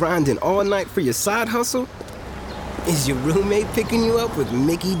better than grinding all night for your side hustle is your roommate picking you up with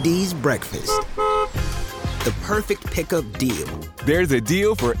Mickey D's breakfast. The perfect pickup deal. There's a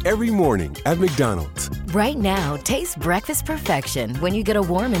deal for every morning at McDonald's. Right now, taste breakfast perfection when you get a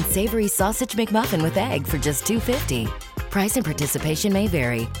warm and savory sausage McMuffin with egg for just $2.50. Price and participation may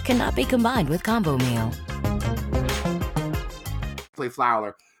vary. Cannot be combined with combo meal. Play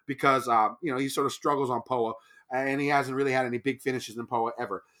Fowler because he sort of struggles on POA, and he hasn't really had any big finishes in POA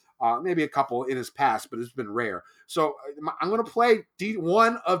ever. Maybe a couple in his past, but it's been rare. So I'm going to play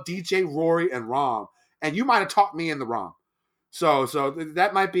one of DJ, Rory, and Rahm, and you might have taught me in the Rahm. So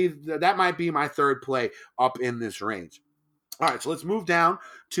that might be my third play up in this range. All right, so let's move down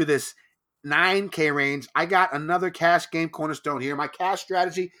to this 9K range. I got another cash game cornerstone here. My cash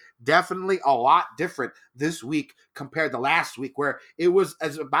strategy definitely a lot different this week compared to last week, where it was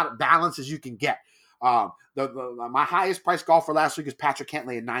as about balance as you can get. My highest price golfer last week is Patrick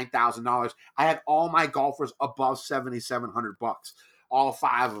Cantlay at $9,000. I had all my golfers above $7,700, all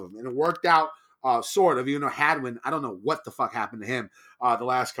 5 of them, and it worked out sort of. Hadwin, I don't know what the fuck happened to him the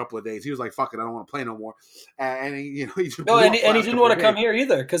last couple of days. He was like, "Fuck it, I don't want to play no more," and he just no, and he didn't want to come here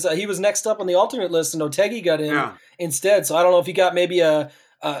either because he was next up on the alternate list, and Otegi got in instead. So I don't know if he got maybe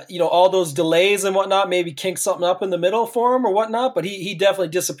all those delays and whatnot, maybe kinked something up in the middle for him or whatnot, but he definitely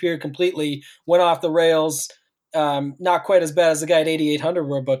disappeared completely, went off the rails. Not quite as bad as the guy at 8,800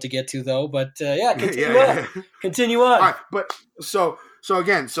 we're about to get to, though. But continue on. All right, but so So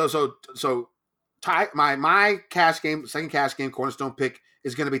again, my cash game, second cash game cornerstone pick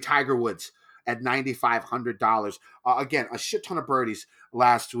is going to be Tiger Woods at $9,500. Again, a shit ton of birdies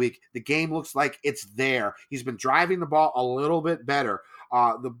last week. The game looks like it's there. He's been driving the ball a little bit better.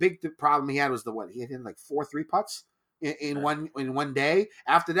 The big problem he had was he had like 4 3-putts in one day.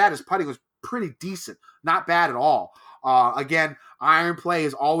 After that, his putting was pretty decent, not bad at all. Again, iron play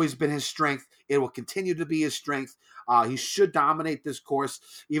has always been his strength. It will continue to be his strength. He should dominate this course,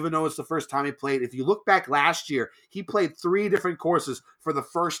 even though it's the first time he played. If you look back last year, he played 3 different courses for the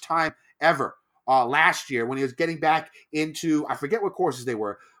first time ever. Last year, when he was getting back into, I forget what courses they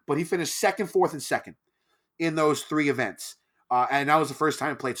were, but he finished 2nd, 4th, and 2nd in those 3 events. And that was the first time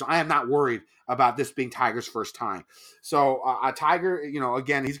he played. So I am not worried about this being Tiger's first time. So Tiger,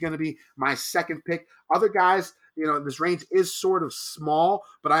 again, he's going to be my second pick. Other guys, this range is sort of small,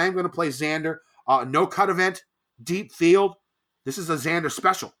 but I am going to play Xander. No cut event, deep field. This is a Xander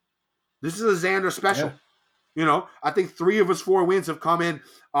special. Yeah. I think 3 of his 4 wins have come in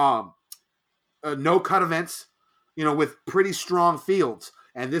no cut events, with pretty strong fields.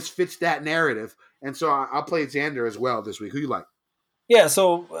 And this fits that narrative. And so I'll play Xander as well this week. Who you like? Yeah,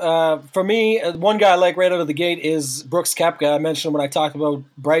 so for me, one guy I like right out of the gate is Brooks Koepka. I mentioned when I talked about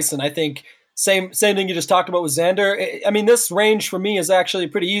Bryson. I think same thing you just talked about with Xander. I mean, this range for me is actually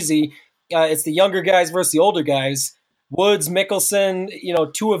pretty easy. It's the younger guys versus the older guys. Woods, Mickelson,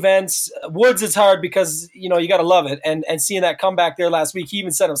 2 events. Woods is hard because, you got to love it. And seeing that comeback there last week, he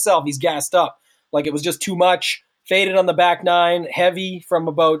even said himself, he's gassed up. Like it was just too much. Faded on the back 9, heavy from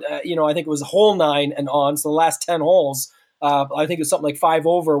about, I think it was hole 9 and on. So the last 10 holes, I think it was something like 5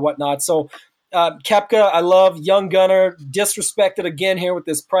 over or whatnot. So Koepka, I love, young gunner, disrespected again here with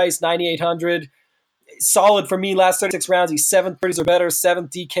this price, $9,800. Solid for me last 36 rounds. He's 7th birdies or better,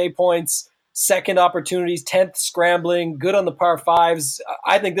 7th DK points, 2nd opportunities, 10th scrambling, good on the par 5s.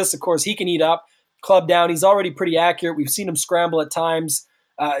 I think this, of course, he can eat up, club down. He's already pretty accurate. We've seen him scramble at times.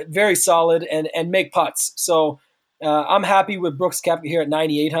 Very solid and make putts. So I'm happy with Brooks Koepka here at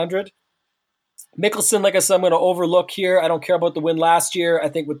 9,800. Mickelson, like I said, I'm going to overlook here. I don't care about the win last year. I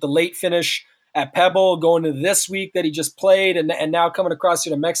think with the late finish at Pebble, going to this week that he just played, and now coming across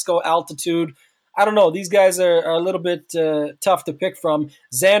here to Mexico, altitude, I don't know. These guys are a little bit tough to pick from.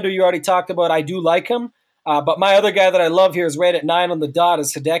 Xander, you already talked about. I do like him. But my other guy that I love here is right at 9 on the dot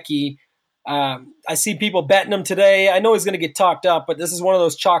is Hideki. I see people betting him today. I know he's going to get talked up, but this is one of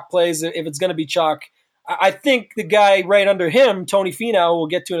those chalk plays. If it's going to be chalk, I think the guy right under him, Tony Finau, we'll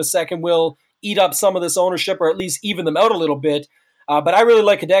get to in a second, will eat up some of this ownership or at least even them out a little bit. But I really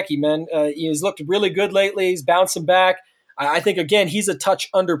like Hideki, man. He's looked really good lately. He's bouncing back. I think, again, he's a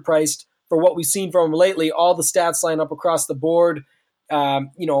touch underpriced for what we've seen from him lately. All the stats line up across the board.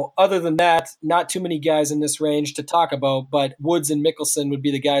 Other than that, not too many guys in this range to talk about, but Woods and Mickelson would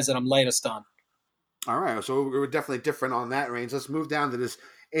be the guys that I'm lightest on. All right, so we're definitely different on that range. Let's move down to this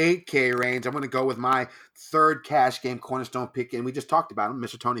 8K range. I'm going to go with my third cash game cornerstone pick, and we just talked about him,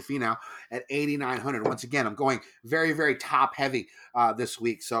 Mr. Tony Finau, at 8,900. Once again, I'm going very, very top heavy this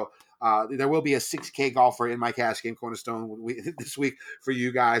week. So there will be a 6K golfer in my cash game cornerstone this week for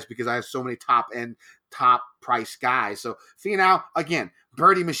you guys because I have so many top price guys. So Finau, again,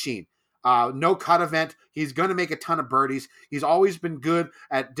 birdie machine. No cut event. He's going to make a ton of birdies. He's always been good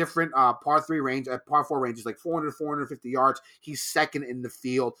at different par 4 ranges, like 400, 450 yards. He's second in the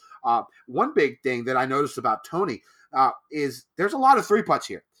field. One big thing that I noticed about Tony is there's a lot of 3-putts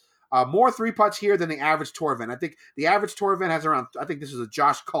here. More 3-putts here than the average tour event. I think the average tour event has around, I think this is a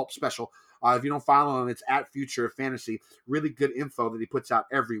Josh Culp special. If you don't follow him, it's at Future Fantasy. Really good info that he puts out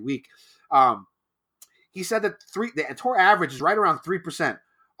every week. He said that the tour average is right around 3%.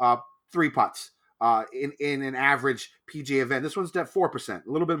 3-putts in an average PGA event. This one's at 4%, a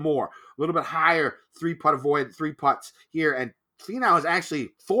little bit more, a little bit higher 3-putts here. And Finau is actually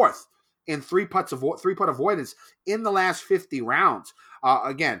 4th in 3-putt avoidance in the last 50 rounds.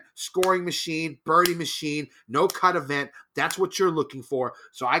 Again, scoring machine, birdie machine, no cut event. That's what you're looking for.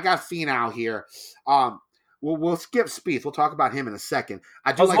 So I got Finau here. We'll skip Spieth. We'll talk about him in a second.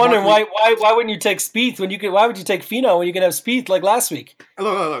 I was wondering why wouldn't you take Spieth when you could? Why would you take Finau when you can have Spieth like last week?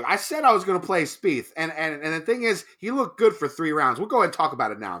 Look. I said I was going to play Spieth, and the thing is, he looked good for 3 rounds. We'll go ahead and talk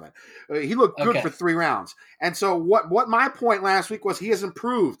about it now. Then he looked good for 3 rounds, and so what my point last week was, he has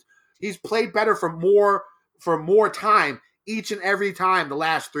improved. He's played better for more time each and every time the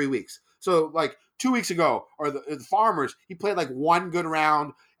last 3 weeks. So like 2 weeks ago, or the Farmers, he played like 1 good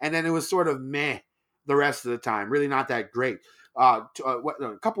round, and then it was sort of meh the rest of the time. Really not that great. A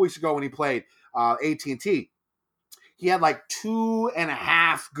couple weeks ago when he played AT&T, he had like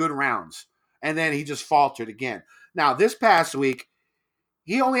 2.5 good rounds, and then he just faltered again. Now, this past week,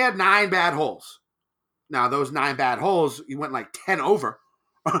 he only had 9 bad holes. Now, those 9 bad holes, he went like 10 over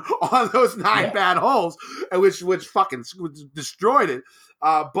on those 9 bad holes, which fucking destroyed it.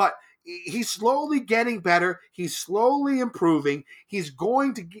 But he's slowly getting better. He's slowly improving. He's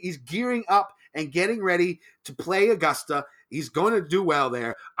gearing up and getting ready to play Augusta. He's going to do well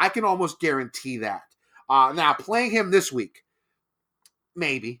there. I can almost guarantee that. Now, playing him this week,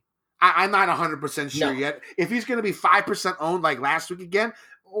 maybe. I'm not 100% sure yet. If he's going to be 5% owned like last week again,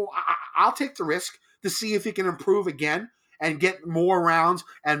 I'll take the risk to see if he can improve again and get more rounds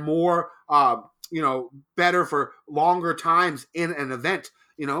and more, better for longer times in an event,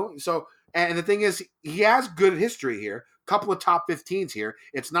 So, and the thing is, he has good history here, couple of top 15s here.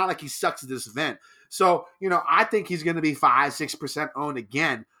 It's not like he sucks at this event. So, I think he's going to be 5-6% owned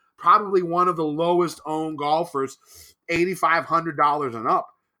again. Probably one of the lowest owned golfers, $8,500 and up.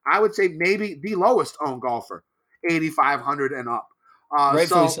 I would say maybe the lowest owned golfer, $8,500 and up.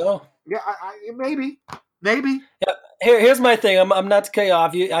 Rightfully so. Yeah, maybe. Yeah, here's my thing. I'm not to cut you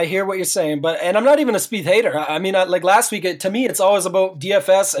off. I hear what you're saying, and I'm not even a Spieth hater. I mean, like last week, to me, it's always about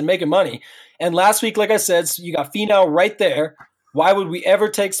DFS and making money. And last week, like I said, you got Finau right there. Why would we ever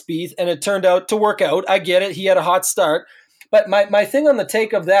take Spieth? And it turned out to work out. I get it. He had a hot start. But my thing on the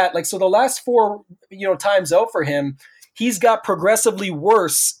take of that, so the last 4 times out for him, he's got progressively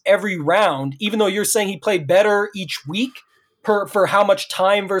worse every round, even though you're saying he played better each week for how much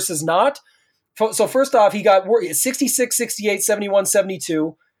time versus not. So first off, he got 66, 68, 71,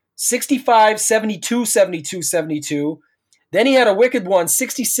 72, 65, 72, 72, 72. Then he had a wicked one,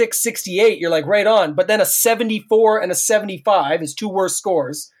 66, 68. You're like, right on. But then a 74 and a 75, his 2 worst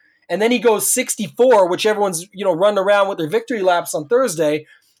scores. And then he goes 64, which everyone's, running around with their victory laps on Thursday,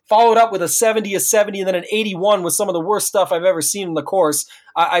 followed up with a 70, a 70, and then an 81 with some of the worst stuff I've ever seen in the course.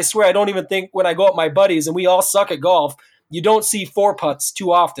 I swear I don't even think when I go up with my buddies and we all suck at golf, you don't see 4 putts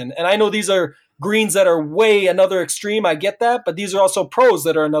too often. And I know these are greens that are way another extreme. I get that, but these are also pros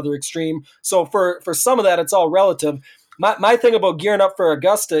that are another extreme. So for some of that, it's all relative. My thing about gearing up for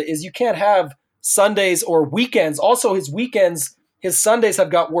Augusta is you can't have Sundays or weekends. Also, his weekends, his Sundays have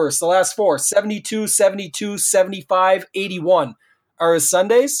got worse. The last 4, 72, 72, 75, 81 are his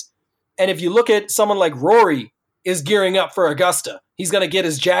Sundays. And if you look at someone like Rory is gearing up for Augusta, he's going to get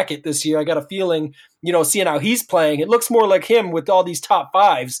his jacket this year. I got a feeling, seeing how he's playing, it looks more like him with all these top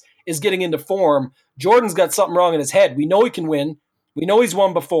 5s is getting into form. Jordan's got something wrong in his head. We know he can win. We know he's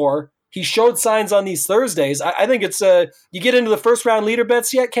won before. He showed signs on these Thursdays. I think it's you get into the first round leader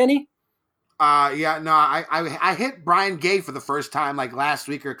bets yet, Kenny? I hit Brian Gay for the first time like last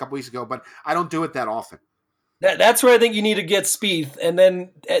week or a couple weeks ago, but I don't do it that often. That's where I think you need to get Spieth, and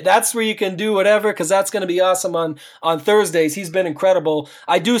then that's where you can do whatever, because that's going to be awesome on Thursdays. He's been incredible.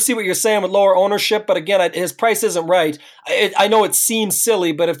 I do see what you're saying with lower ownership, but again, his price isn't right. I know it seems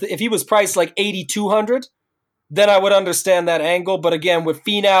silly, but if he was priced like $8,200, then I would understand that angle. But again, with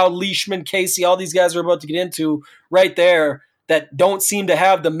Finau, Leishman, Casey, all these guys are about to get into right there that don't seem to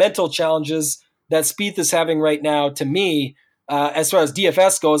have the mental challenges that Spieth is having right now, to me, as far as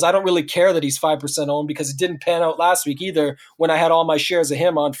DFS goes, I don't really care that he's 5% owned because it didn't pan out last week either when I had all my shares of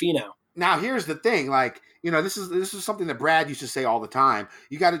him on Finau. Now, here's the thing. This is something that Brad used to say all the time.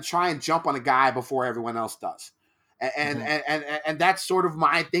 You got to try and jump on a guy before everyone else does. And that's sort of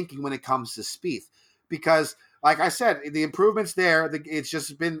my thinking when it comes to Spieth. Because, like I said, the improvements there, it's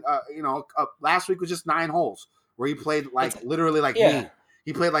just been, last week was just 9 holes where he played literally like me.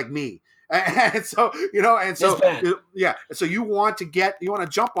 He played like me. And so, so you want to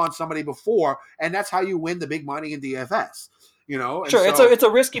jump on somebody before, and that's how you win the big money in DFS, Sure, it's a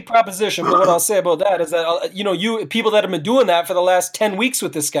risky proposition, but what I'll say about that is that, you people that have been doing that for the last 10 weeks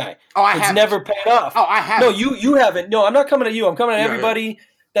with this guy, it's never paid off. Oh, I haven't. No, you haven't. No, I'm not coming at you. I'm coming at everybody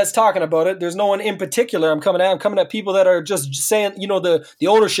that's talking about it. There's no one in particular I'm coming at people that are just saying, the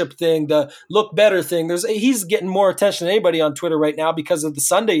ownership thing, the look better thing. He's getting more attention than anybody on Twitter right now because of the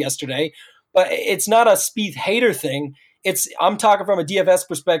Sunday yesterday, but it's not a Spieth hater thing. I'm talking from a DFS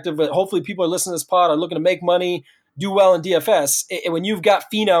perspective, but hopefully people are listening to this pod are looking to make money, do well in DFS. When you've got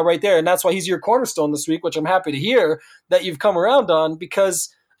Finau right there, and that's why he's your cornerstone this week, which I'm happy to hear that you've come around on,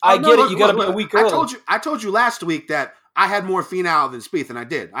 because you got to be a week early. I told you last week that I had more Finau than Spieth, and I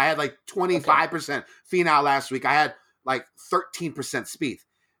did. I had like 25% Finau last week. I had like 13% Spieth.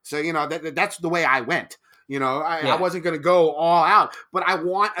 So, that's the way I went. I wasn't going to go all out, but I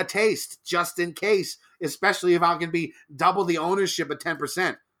want a taste just in case, especially if I can be double the ownership at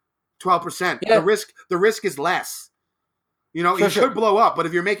 10%, 12%. Yeah. The risk is less. Could blow up, but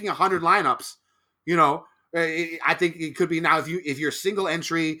if you're making 100 lineups, I think it could be now if you're single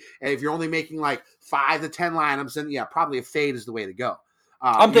entry and if you're only making like 5 to 10 lineups, then probably a fade is the way to go.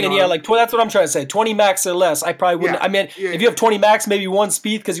 I'm thinking, like that's what I'm trying to say. 20 max or less. I probably wouldn't. If you have 20 max, maybe one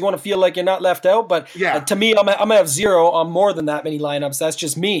speed because you want to feel like you're not left out. But to me, I'm gonna have 0 on more than that many lineups. That's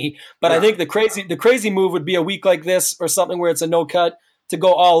just me. But I think the crazy move would be a week like this or something where it's a no cut to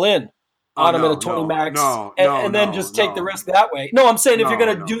go all in on him at a 20 max, and then just take the risk that way. No, I'm saying if you're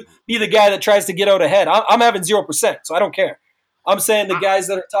gonna be the guy that tries to get out ahead, I'm having 0%, so I don't care. I'm saying the guys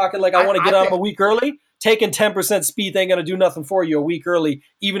that are talking like I want to get on him a week early. Taking 10% speed ain't going to do nothing for you a week early.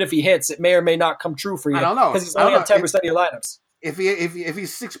 Even if he hits, it may or may not come true for you. I don't know. Because he's only on 10% of your lineups. If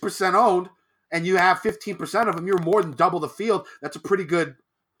he's 6% owned and you have 15% of him, you're more than double the field. That's a pretty good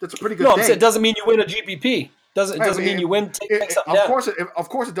thing. No, I'm saying it doesn't mean you win a GPP. It doesn't mean you win. Take something down. Of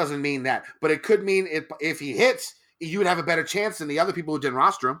course it doesn't mean that. But it could mean if he hits, you would have a better chance than the other people who didn't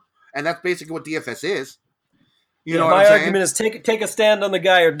roster him. And that's basically what DFS is. You know what I'm saying? My argument is take a stand on the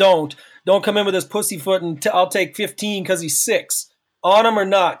guy or don't. Don't come in with his pussyfoot and I'll take 15 because he's 6. On him or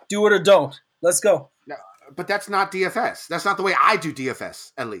not. Do it or don't. Let's go. No, but that's not DFS. That's not the way I do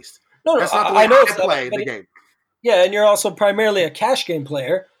DFS, at least. No, that's not the way I play the game. Yeah, and you're also primarily a cash game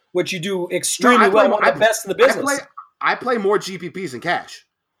player, which you do extremely well. One of the best in the business. I play more GPPs than cash.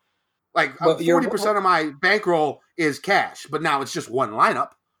 Like 40% of my bankroll is cash, but now it's just one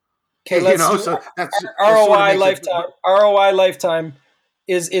lineup. Okay, so that's ROI lifetime. ROI lifetime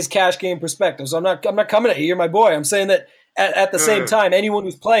is cash game perspective. So I'm not coming at you. You're my boy. I'm saying that at the same time, anyone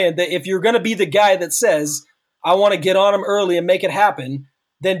who's playing, that if you're going to be the guy that says I want to get on him early and make it happen,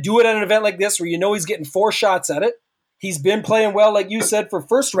 then do it at an event like this where you know he's getting 4 shots at it. He's been playing well, like you said, for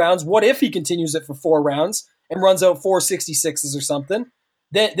first rounds. What if he continues it for 4 rounds and runs out 4 66s or something?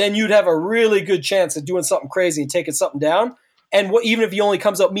 Then you'd have a really good chance of doing something crazy and taking something down. And even if he only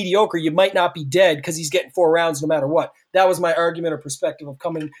comes out mediocre, you might not be dead because he's getting 4 rounds no matter what. That was my argument or perspective of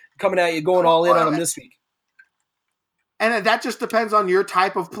coming at you, going all in on him this week. And that just depends on your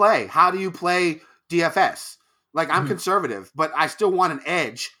type of play. How do you play DFS? Like, I'm conservative, but I still want an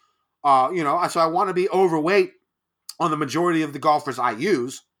edge. So I want to be overweight on the majority of the golfers I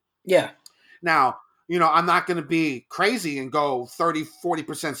use. Yeah. Now, I'm not going to be crazy and go 30,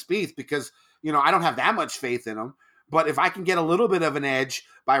 40% speed because, I don't have that much faith in him. But if I can get a little bit of an edge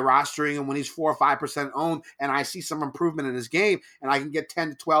by rostering him when he's 4 or 5% owned and I see some improvement in his game and I can get 10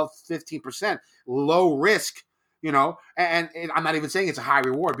 to 12, 15%, low risk, and I'm not even saying it's a high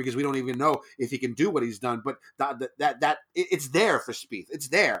reward because we don't even know if he can do what he's done. But that it's there for Spieth. It's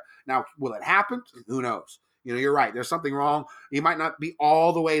there. Now, will it happen? Who knows? You're right. There's something wrong. He might not be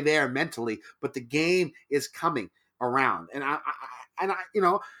all the way there mentally, but the game is coming around. And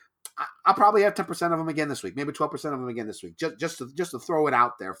I'll probably have 10% of them again this week, maybe 12% of them again this week, just to throw it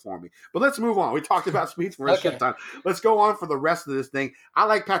out there for me. But let's move on. We talked about Spieth for a shit ton. Let's go on for the rest of this thing. I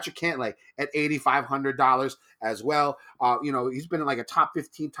like Patrick Cantlay at $8,500 as well. He's been in like a top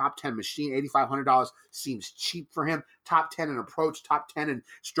 15, top 10 machine. $8,500 seems cheap for him. Top 10 in approach, top 10 in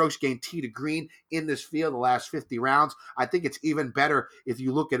strokes gained tee to green in this field the last 50 rounds. I think it's even better if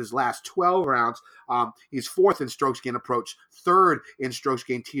you look at his last 12 rounds. He's 4th in strokes gained approach, 3rd in strokes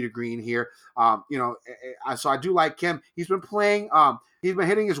gained tee to green here. So I do like him. He's been playing, he's been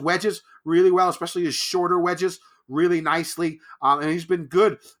hitting his wedges really well, especially his shorter wedges really nicely. And he's been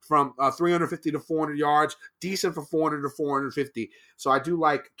good from 350 to 400 yards, decent from 400 to 450. So I do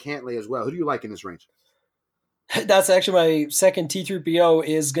like Cantlay as well. Who do you like in this range? That's actually my second T3PO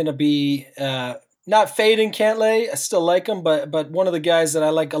is going to be not fading Cantlay. I still like him, but one of the guys that I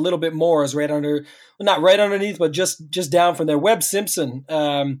like a little bit more is not right underneath, but just down from there. Webb Simpson,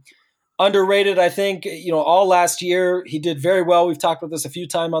 underrated, I think. All last year he did very well. We've talked about this a few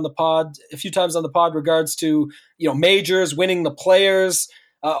times on the pod, regards to majors, winning the Players.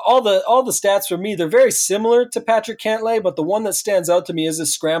 All the stats for me, they're very similar to Patrick Cantlay, but the one that stands out to me is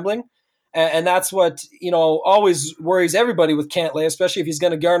his scrambling. And that's what, always worries everybody with Cantlay, especially if he's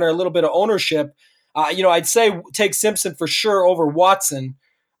going to garner a little bit of ownership. I'd say take Simpson for sure over Watson,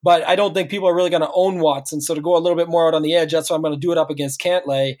 but I don't think people are really going to own Watson. So to go a little bit more out on the edge, that's why I'm going to do it up against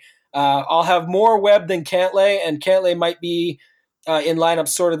Cantlay. I'll have more Webb than Cantlay, and Cantlay might be in lineups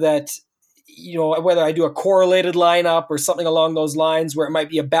sort of that, whether I do a correlated lineup or something along those lines where it might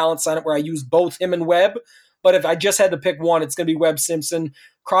be a balanced lineup where I use both him and Webb. But if I just had to pick one, it's going to be Webb Simpson.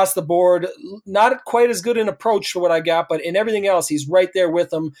 Across the board, not quite as good an approach for what I got, but in everything else, he's right there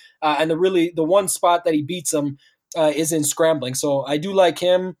with him. And the one spot that he beats him is in scrambling. So I do like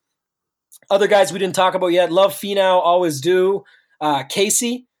him. Other guys we didn't talk about yet. Love Finau, always do.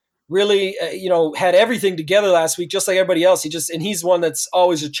 Casey really, had everything together last week, just like everybody else. He's one that's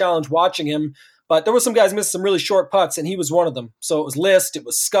always a challenge watching him. But there were some guys missing some really short putts, and he was one of them. So it was List, it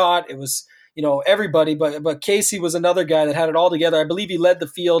was Scott, it was everybody, but Casey was another guy that had it all together. I believe he led the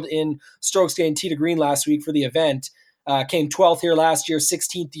field in strokes gained tee to green last week for the event. Came 12th here last year,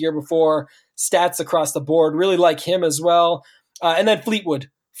 16th the year before. Stats across the board. Really like him as well. And then Fleetwood.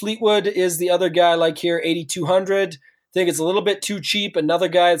 Fleetwood is the other guy I like here, 8,200. I think it's a little bit too cheap. Another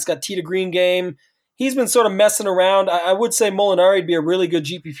guy that's got tee to green game. He's been sort of messing around. I would say Molinari would be a really good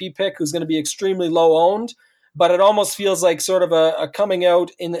GPP pick who's going to be extremely low owned, but it almost feels like sort of a coming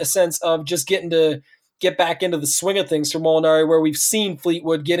out in the sense of just get back into the swing of things for Molinari, where we've seen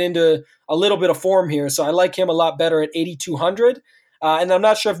Fleetwood get into a little bit of form here. So I like him a lot better at 8,200. And I'm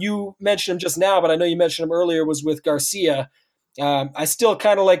not sure if you mentioned him just now, but I know you mentioned him earlier, was with Garcia. I still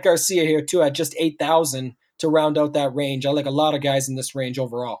kind of like Garcia here too at just 8,000 to round out that range. I like a lot of guys in this range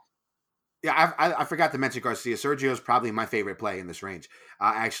overall. Yeah, I forgot to mention Garcia. Sergio's probably my favorite play in this range.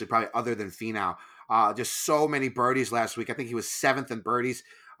 Actually, probably other than Finau. Just so many birdies last week. I think he was 7th in birdies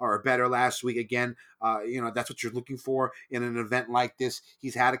or better last week. Again, that's what you're looking for in an event like this.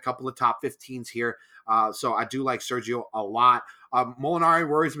 He's had a couple of top 15s here. So I do like Sergio a lot. Molinari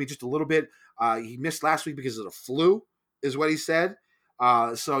worries me just a little bit. He missed last week because of the flu, is what he said.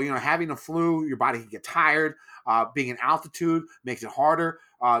 So, having a flu, your body can get tired. Being in altitude makes it harder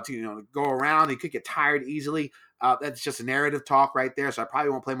to go around. You could get tired easily. That's just a narrative talk right there. So I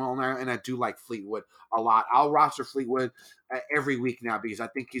probably won't play Molinari, and I do like Fleetwood a lot. I'll roster Fleetwood every week now because I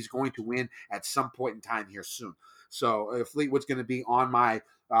think he's going to win at some point in time here soon. So Fleetwood's going to be on my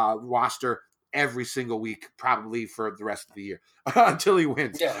roster every single week, probably for the rest of the year until he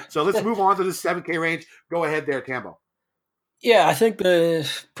wins. Yeah. So let's move on to the 7K range. Go ahead there, Tambo. Yeah, I think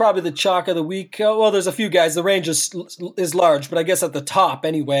probably the chalk of the week. Well, there's a few guys. The range is large, but I guess at the top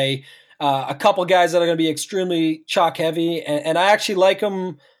anyway, a couple guys that are going to be extremely chalk heavy, and I actually like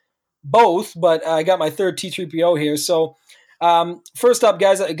them both. But I got my third T3PO here. So first up,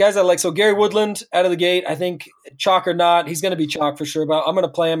 guys I like. So Gary Woodland out of the gate. I think chalk or not, he's going to be chalk for sure. But I'm going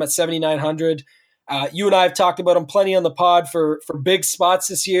to play him at 7,900. You and I have talked about him plenty on the pod for big spots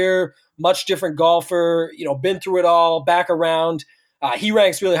this year. Much different golfer, been through it all, back around. He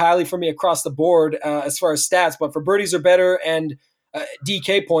ranks really highly for me across the board as far as stats, but for birdies are better and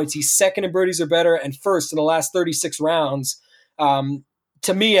DK points, he's second in birdies are better and first in the last 36 rounds.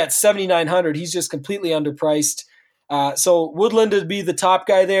 To me, at 7,900, he's just completely underpriced. So Woodland would be the top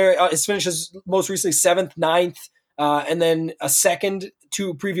guy there. His finishes most recently 7th, 9th, and then a second,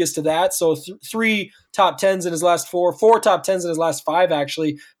 2 previous to that. So 3 top 10s in his last 4 top 10s in his last 5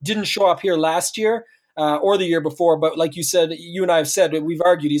 actually. Didn't show up here last year or the year before, but like you said, you and I have said, we've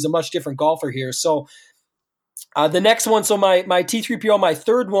argued he's a much different golfer here. So the next one, so my T3PO, my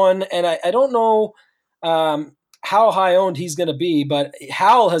third one, and I don't know how high owned he's going to be, but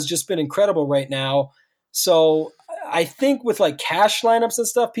Howell has just been incredible right now. So I think with like cash lineups and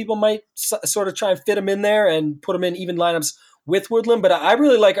stuff, people might sort of try and fit him in there and put him in even lineups with Woodland, but I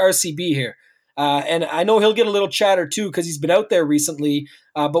really like RCB here. And I know he'll get a little chatter too because he's been out there recently.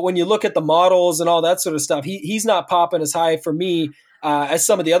 But when you look at the models and all that sort of stuff, he's not popping as high for me as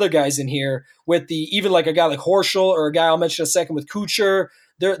some of the other guys in here. With even like a guy like Horschel or a guy I'll mention in a second with Kuchar,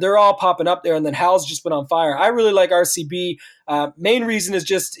 they're all popping up there. And then Hal's just been on fire. I really like RCB. Main reason is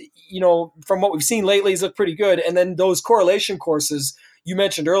just from what we've seen lately, he's looked pretty good. And then those correlation courses you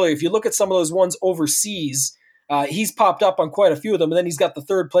mentioned earlier, if you look at some of those ones overseas. He's popped up on quite a few of them, and then he's got the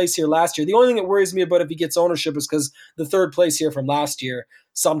third place here last year. The only thing that worries me about if he gets ownership is because the third place here from last year,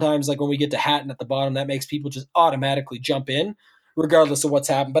 sometimes like when we get to Hatton at the bottom, that makes people just automatically jump in, regardless of what's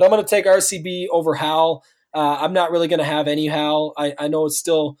happened. But I'm going to take RCB over Hal. I'm not really going to have any Hal. I know it's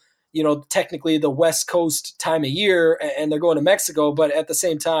still, technically the West Coast time of year, and they're going to Mexico, but at the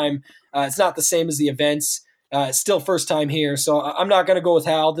same time, it's not the same as the events. It's still first time here, so I'm not going to go with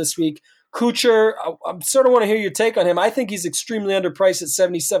Hal this week. Kuchar, I sort of want to hear your take on him. I think he's extremely underpriced at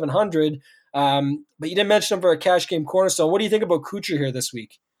 7,700, but you didn't mention him for a cash game cornerstone. What do you think about Kuchar here this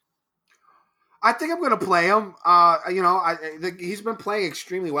week? I think I'm going to play him. He's been playing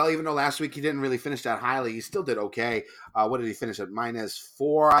extremely well, even though last week he didn't really finish that highly. He still did okay. What did he finish at?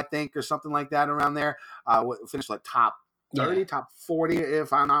 -4, I think, or something like that around there. Finished like top 30, top 40,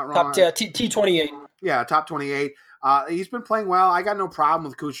 if I'm not wrong. T28. Yeah, top 28. He's been playing well. I got no problem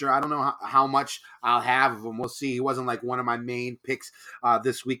with Kuchar. I don't know how much I'll have of him. We'll see. He wasn't like one of my main picks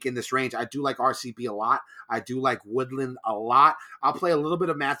this week in this range. I do like RCB a lot. I do like Woodland a lot. I'll play a little bit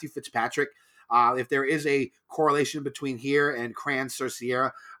of Matthew Fitzpatrick. If there is a correlation between here and Kranz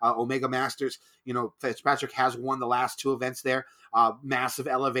Sierra, Omega Masters, Fitzpatrick has won the last 2 events there. Massive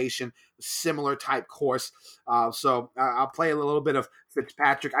elevation, similar type course. So I'll play a little bit of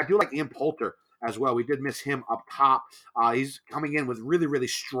Fitzpatrick. I do like Ian Poulter as well. We did miss him up top. He's coming in with really, really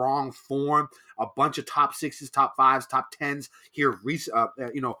strong form. A bunch of top sixes, top fives, top tens here.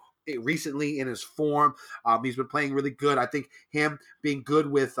 Recently in his form. He's been playing really good. I think him being good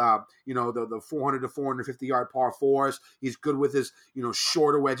with, the 400 to 450 yard par fours. He's good with his,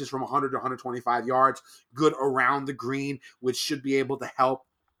 shorter wedges from 100 to 125 yards. Good around the green, which should be able to help.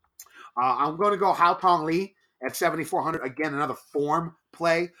 I'm going to go Hao Tong Lee at 7,400. Again, another form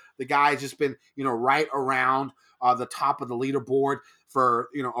play. The guy's just been, right around the top of the leaderboard for,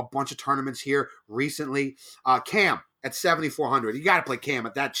 a bunch of tournaments here recently. Cam at 7,400. You got to play Cam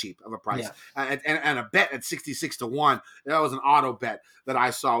at that cheap of a price. Yeah. And a bet at 66 to 1. That was an auto bet that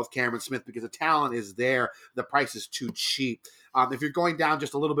I saw with Cameron Smith because the talent is there. The price is too cheap. If you're going down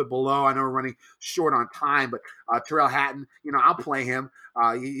just a little bit below, I know we're running short on time, but Tyrrell Hatton, I'll play him.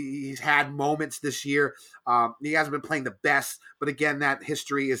 He's had moments this year. He hasn't been playing the best, but again, that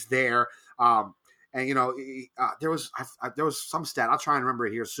history is there. There was some stat. I'll try and remember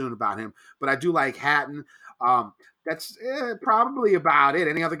it here soon about him, but I do like Hatton. That's probably about it.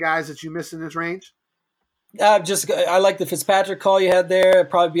 Any other guys that you miss in this range? I like the Fitzpatrick call you had there.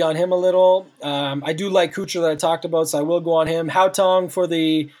 Probably be on him a little. I do like Kuchar that I talked about, so I will go on him. Hao Tong for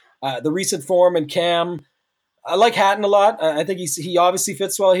the recent form, and Cam. I like Hatton a lot. I think he obviously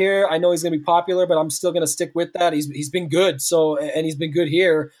fits well here. I know he's going to be popular, but I'm still going to stick with that. He's been good, and he's been good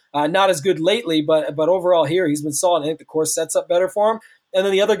here. Not as good lately, but overall here he's been solid. I think the course sets up better for him. And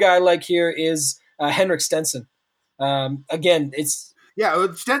then the other guy I like here is Henrik Stenson. Again, it's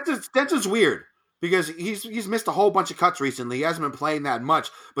Stenson's weird because he's missed a whole bunch of cuts recently. He hasn't been playing that much,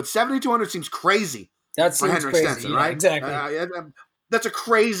 but 7,200 seems crazy. That seems Henrik crazy, Stenson, right? Exactly. That's a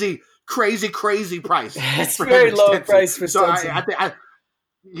crazy price. It's a very low price for Stenson.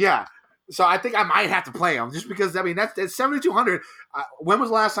 So I think I might have to play him just because that's 7,200. When was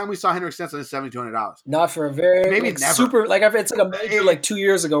the last time we saw Henrik Stenson at $7,200? Not for a very maybe never. Super it's like a major 2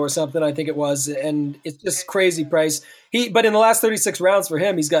 years ago or something. I think it was, and it's just crazy price. But in the last 36 rounds for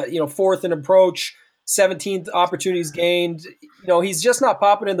him, he's got fourth in approach, 17th opportunities gained. He's just not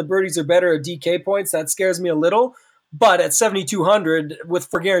popping in the birdies or better at DK points. That scares me a little. But at 7,200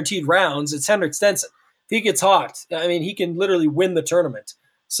 for guaranteed rounds, it's Henrik Stenson. If he gets hot, he can literally win the tournament.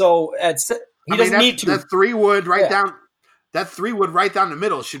 So he doesn't need to. That 3-wood down. That 3-wood right down the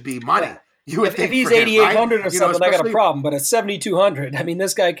middle should be money. Yeah. You would think if he's for him, 8,800 right? or something, I got a problem. But at 7,200,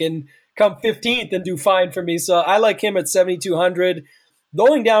 this guy can come 15th and do fine for me. So I like him at 7,200.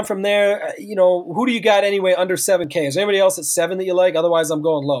 Going down from there, who do you got anyway under 7K? Is there anybody else at 7 that you like? Otherwise, I'm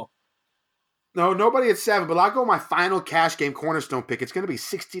going low. No, nobody at 7, but I'll go my final cash game cornerstone pick. It's going to be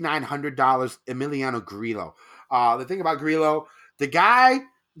 $6,900, Emiliano Grillo. The thing about Grillo, the guy,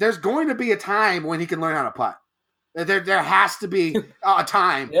 there's going to be a time when he can learn how to putt. There has to be a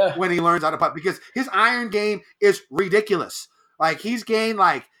time when he learns how to putt because his iron game is ridiculous. Like he's gained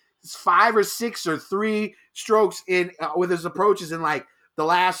 5 or 6 or 3 strokes in with his approaches in the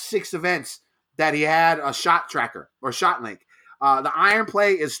last 6 events that he had a shot tracker or shot link. The iron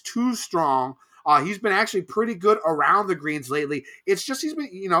play is too strong. He's been actually pretty good around the greens lately. It's just he's been,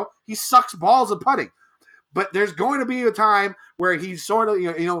 he sucks balls at putting. But there's going to be a time where he's sort of,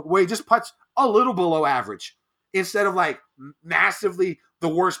 where he just putts a little below average instead of massively the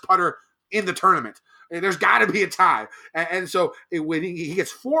worst putter in the tournament. There's got to be a time. And so when he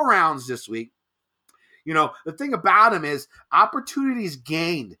gets 4 rounds this week, the thing about him is opportunities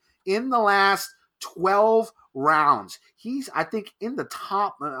gained in the last 12 rounds. He's, I think, in the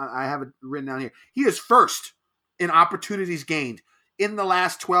top. I have it written down here. He is first in opportunities gained in the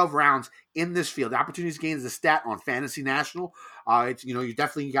last 12 rounds in this field. The opportunities gained is a stat on Fantasy National. It's you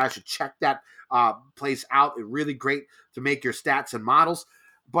guys should check that place out. It's really great to make your stats and models.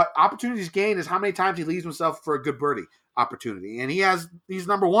 But opportunities gained is how many times he leaves himself for a good birdie opportunity, and he's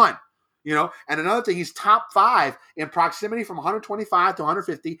number 1. And another thing, he's top 5 in proximity from 125 to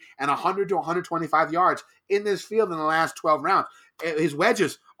 150 and 100 to 125 yards in this field in the last 12 rounds. His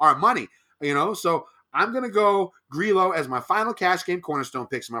wedges are money, So I'm going to go Grillo as my final cash game cornerstone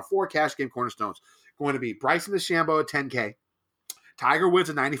picks. My 4 cash game cornerstones going to be Bryson DeChambeau at 10K, Tiger Woods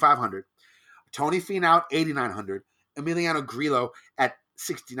at 9,500, Tony Finau at 8,900, Emiliano Grillo at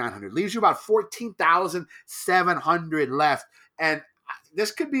 6,900. Leaves you about 14,700 left, and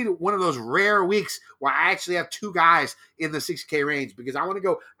this could be one of those rare weeks where I actually have 2 guys in the 6K range because I want to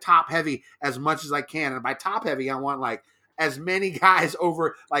go top heavy as much as I can. And by top heavy, I want as many guys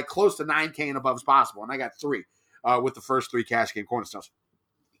over close to 9K and above as possible. And I got 3 with the first 3 cash game cornerstones.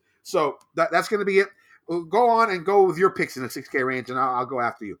 So that's going to be it. Go on and go with your picks in the 6K range, and I'll go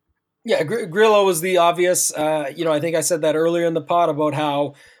after you. Yeah, Grillo was the obvious. I think I said that earlier in the pod about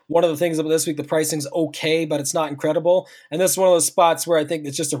how one of the things about this week, the pricing's okay, but it's not incredible. And this is one of those spots where I think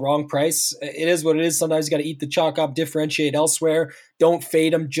it's just a wrong price. It is what it is. Sometimes you got to eat the chalk up, differentiate elsewhere. Don't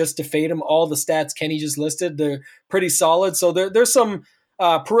fade him just to fade him. All the stats Kenny just listed, they're pretty solid. So there's some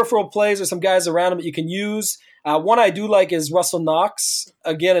peripheral plays or some guys around him that you can use. One I do like is Russell Knox.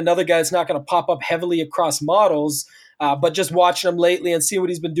 Again, another guy that's not going to pop up heavily across models, but just watching him lately and seeing what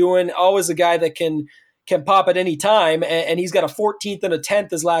he's been doing. Always a guy that can pop at any time, and he's got a 14th and a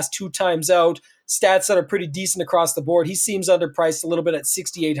 10th his last 2 times out. Stats that are pretty decent across the board. He seems underpriced a little bit at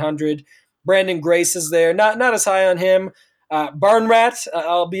 6,800. Brandon Grace is there. Not as high on him. Barnrat,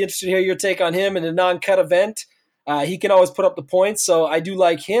 I'll be interested to hear your take on him in a non-cut event. He can always put up the points, so I do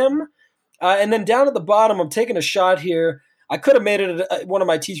like him. And then down at the bottom, I'm taking a shot here. I could have made it one of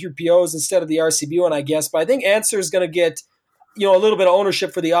my T3POs instead of the RCB one, I guess, but I think Answer is going to get a little bit of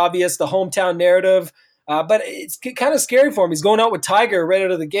ownership for the obvious, the hometown narrative. But it's kind of scary for him. He's going out with Tiger right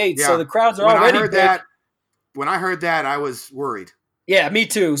out of the gate, so the crowds are already big. When I heard that, I was worried. Yeah, me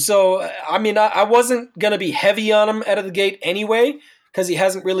too. So, I mean, I wasn't going to be heavy on him out of the gate anyway, because he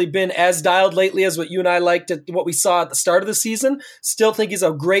hasn't really been as dialed lately as what you and I liked at what we saw at the start of the season. Still think he's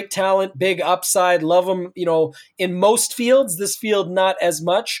a great talent, big upside, love him, in most fields. This field, not as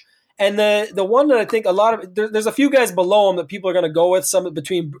much. And the one that I think there's a few guys below him that people are going to go with, some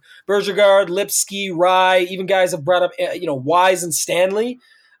between Bergegaard, Lipsky, Rye, even guys have brought up, Wise and Stanley.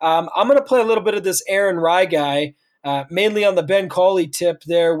 I'm going to play a little bit of this Aaron Rye guy, mainly on the Ben Cauley tip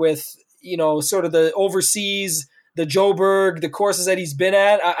there with, sort of the overseas, the Joburg, the courses that he's been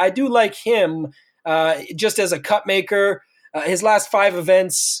at. I do like him just as a cut maker. His last 5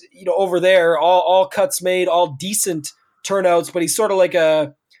 events, over there, all cuts made, all decent turnouts, but he's sort of like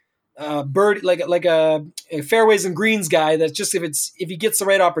a bird, like a fairways and greens guy. That's just if he gets the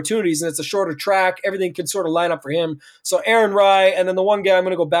right opportunities and it's a shorter track, everything can sort of line up for him. So Aaron Rye, and then the one guy I'm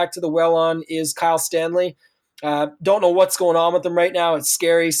going to go back to the well on is Kyle Stanley. Don't know what's going on with him right now. It's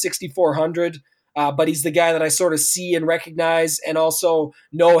scary, 6,400. But he's the guy that I sort of see and recognize and also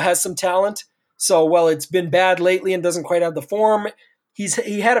know has some talent. So while it's been bad lately and doesn't quite have the form,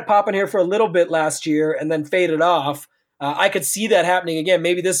 he had it popping here for a little bit last year and then faded off. I could see that happening again.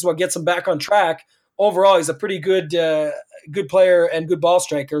 Maybe this is what gets him back on track. Overall, he's a pretty good player and good ball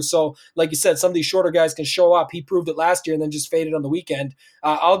striker. So like you said, some of these shorter guys can show up. He proved it last year and then just faded on the weekend.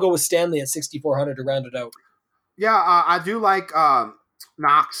 I'll go with Stanley at 6,400 to round it out. Yeah, I do like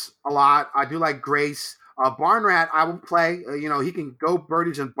Knox a lot. I do like Grace. Barnrat, I will play. He can go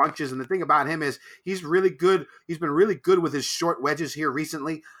birdies and bunches. And the thing about him is he's really good. He's been really good with his short wedges here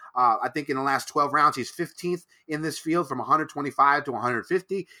recently. I think in the last 12 rounds, he's 15th in this field from 125 to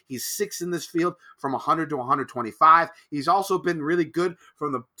 150. He's 6th in this field from 100 to 125. He's also been really good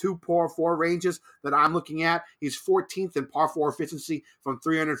from the 2 par 4 ranges that I'm looking at. He's 14th in par 4 efficiency from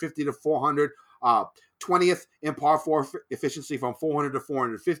 350 to 400. 20th in par 4 efficiency from 400 to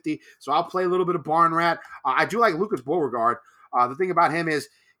 450. So I'll play a little bit of Barnrat. I do like Lucas Beauregard. The thing about him is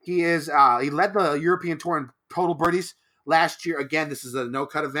he led the European Tour in total birdies last year. Again, this is a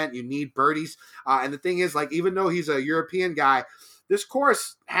no-cut event. You need birdies. And the thing is, even though he's a European guy, this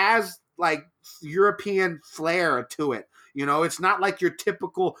course has, European flair to it. It's not like your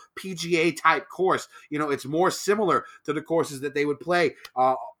typical PGA type course. It's more similar to the courses that they would play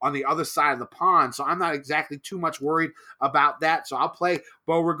on the other side of the pond. So I'm not exactly too much worried about that. So I'll play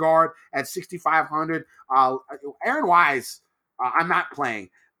Beauregard at 6,500. Aaron Wise, I'm not playing.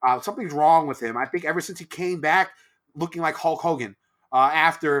 Something's wrong with him. I think ever since he came back looking like Hulk Hogan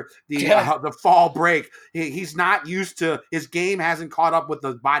after the fall break, he's not used to, his game hasn't caught up with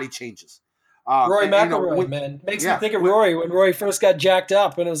the body changes. Rory McIlroy, man. Makes me think of Rory when Rory first got jacked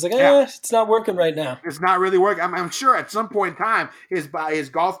up, and it was like, it's not working right now. It's not really working. I'm sure at some point in time, his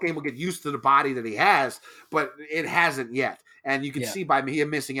golf game will get used to the body that he has, but it hasn't yet. And you can see by him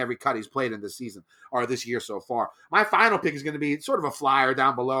missing every cut he's played in this season or this year so far. My final pick is going to be sort of a flyer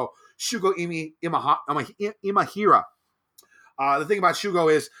down below, Shugo Imahira. The thing about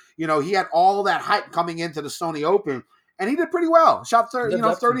Shugo is, he had all that hype coming into the Sony Open, and he did pretty well. Shot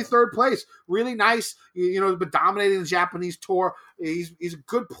 33rd place. Really nice. Been dominating the Japanese tour. He's a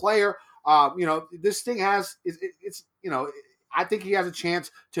good player. This thing has I think he has a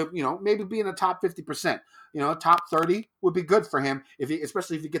chance to maybe be in the top 50%. Top 30 would be good for him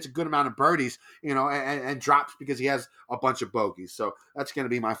especially if he gets a good amount of birdies. And drops because he has a bunch of bogeys. So that's going to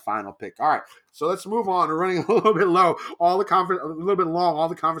be my final pick. All right. So let's move on. We're running a little bit low. A little bit long. All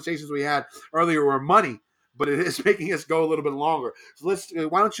the conversations we had earlier were money, but it is making us go a little bit longer. So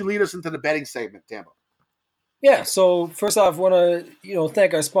why don't you lead us into the betting segment, Tambo? Yeah, so first off, I want to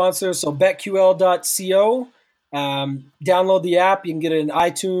thank our sponsors. So betql.co, Download the app. You can get it in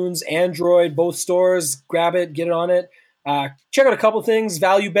iTunes, Android, both stores. Grab it, get it on it. Check out a couple things.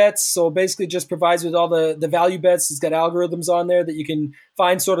 Value bets. So basically just provides with all the value bets. It's got algorithms on there that you can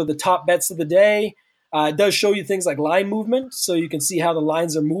find sort of the top bets of the day. It does show you things like line movement, so you can see how the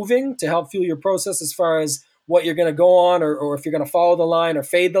lines are moving to help fuel your process as far as what you're going to go on, or if you're going to follow the line or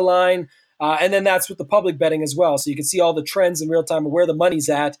fade the line. And then that's with the public betting as well. So you can see all the trends in real time of where the money's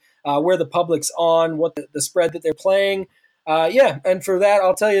at, where the public's on, what the spread that they're playing. And for that,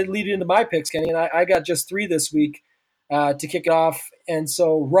 I'll tell you, lead into my picks, Kenny. And I got just 3 this week to kick it off. And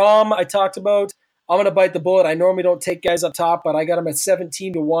so Rom, I talked about. I'm going to bite the bullet. I normally don't take guys up top, but I got him at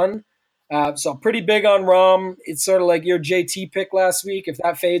 17-1. So pretty big on Rom. It's sort of like your JT pick last week. If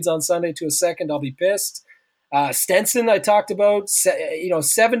that fades on Sunday to a second, I'll be pissed. Stenson, I talked about,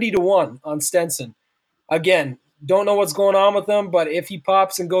 70-1 on Stenson. Again, don't know what's going on with him, but if he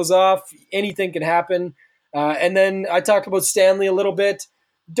pops and goes off, anything can happen. And then I talked about Stanley a little bit.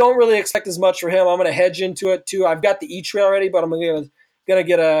 Don't really expect as much for him. I'm going to hedge into it too. I've got the E-Trail already, but I'm going to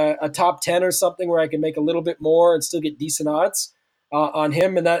get a top 10 or something where I can make a little bit more and still get decent odds on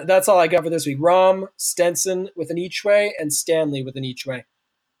him. And that's all I got for this week. Rom, Stenson with an each way, and Stanley with an each way.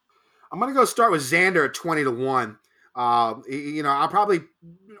 I'm going to go start with Xander at 20-1. I'll probably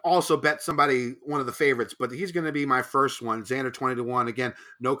also bet somebody, one of the favorites, but he's going to be my first one. Xander 20-1. Again,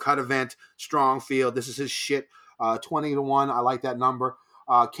 no cut event, strong field. This is his shit. 20-1. I like that number.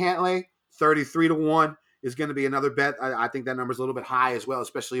 Cantlay, 33-1 is going to be another bet. I think that number is a little bit high as well,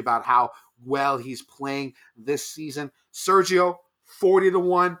 especially about how well he's playing this season. Sergio,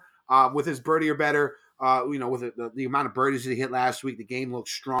 40-1 with his birdie or better. With the amount of birdies that he hit last week, the game looked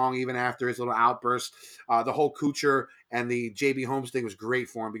strong even after his little outburst. The whole Kuchar and the JB Holmes thing was great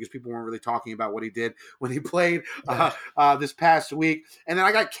for him because people weren't really talking about what he did when he played this past week. And then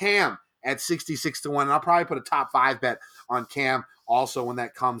I got Cam at 66-1, and I'll probably put a top 5 bet on Cam also when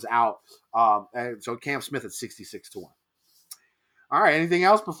that comes out. So Cam Smith at 66-1. All right. Anything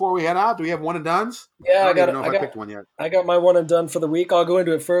else before we head out? Do we have one and dones? Yeah, I don't know if I picked one yet. I got my one and done for the week. I'll go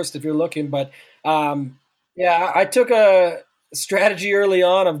into it first if you're looking. But I took a strategy early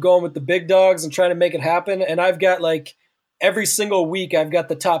on of going with the big dogs and trying to make it happen. And I've got like every single week, I've got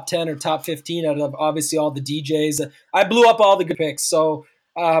the top 10 or top 15 out of obviously all the DJs. I blew up all the good picks. So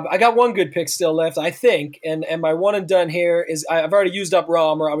I got one good pick still left, I think. And my one and done here is I've already used up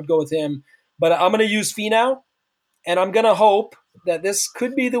Rom, or I would go with him. But I'm going to use Finau. And I'm going to hope that this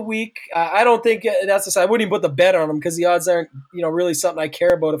could be the week. I don't think that's I wouldn't even put the bet on him because the odds aren't, really something I care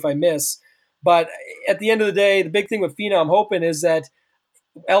about if I miss. But at the end of the day, the big thing with Finau, I'm hoping, is that,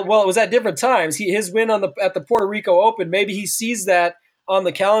 well, it was at different times. His win at the Puerto Rico Open, maybe he sees that on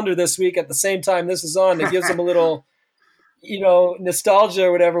the calendar this week at the same time this is on. It gives him a little, nostalgia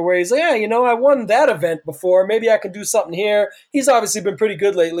or whatever, where he's like, I won that event before. Maybe I can do something here. He's obviously been pretty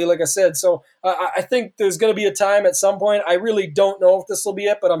good lately, like I said. So I think there's going to be a time at some point. I really don't know if this will be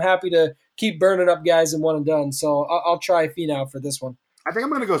it, but I'm happy to keep burning up guys in one and done. So I'll try Finau for this one. I think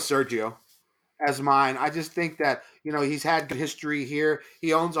I'm going to go Sergio as mine. I just think that, he's had good history here.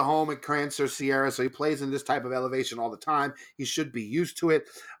 He owns a home at Crancer Sierra, so he plays in this type of elevation all the time. He should be used to it.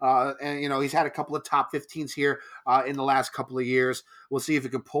 And he's had a couple of top 15s here in the last couple of years. We'll see if he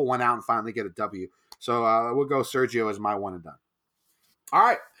can pull one out and finally get a W. So we'll go Sergio as my one and done. All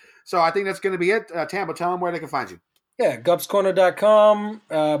right. So I think that's going to be it. Tambo, tell them where they can find you. Yeah, gupscorner.com.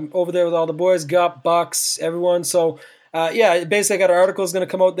 Over there with all the boys, Gup, Bucks, everyone. So basically I got our articles going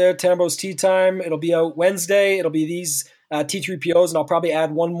to come out there, Tambo's Tea Time. It'll be out Wednesday. It'll be these T3POs, and I'll probably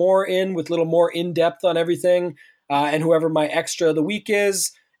add one more in with a little more in-depth on everything, and whoever my extra of the week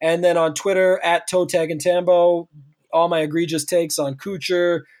is. And then on Twitter, at ToeTag and Tambo, all my egregious takes on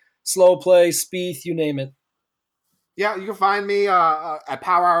Kuchar, slow play, Spieth, you name it. Yeah, you can find me at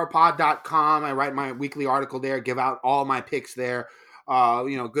powerhourpod.com. I write my weekly article there, give out all my picks there.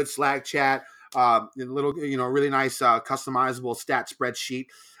 Good Slack chat. A little, really nice customizable stat spreadsheet.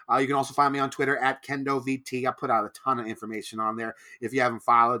 You can also find me on Twitter at KendoVT. I put out a ton of information on there. If you haven't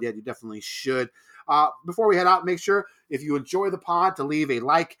followed yet, you definitely should. Before we head out, make sure if you enjoy the pod to leave a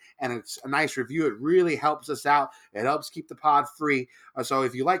like and a nice review. It really helps us out. It helps keep the pod free. So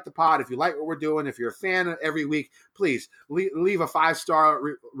if you like the pod, if you like what we're doing, if you're a fan of every week, please leave a 5-star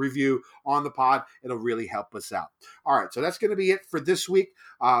review on the pod. It'll really help us out. All right, so that's going to be it for this week.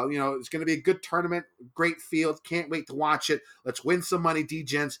 It's going to be a good tournament, great field. Can't wait to watch it. Let's win some money,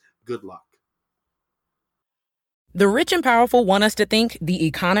 D-Gens. Good luck. The rich and powerful want us to think the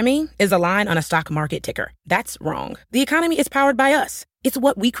economy is a line on a stock market ticker. That's wrong. The economy is powered by us. It's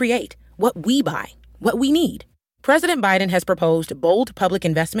what we create, what we buy, what we need. President Biden has proposed bold public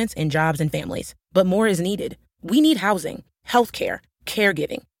investments in jobs and families, but more is needed. We need housing, healthcare,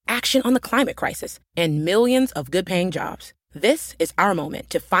 caregiving, action on the climate crisis, and millions of good-paying jobs. This is our moment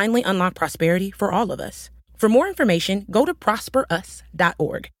to finally unlock prosperity for all of us. For more information, go to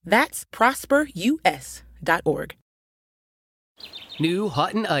prosperus.org. That's prosperus.org. New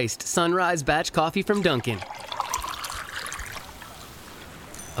hot and iced Sunrise Batch Coffee from Dunkin'.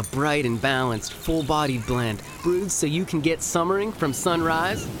 A bright and balanced, full-bodied blend brewed so you can get summering from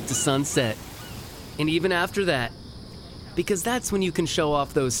sunrise to sunset. And even after that, because that's when you can show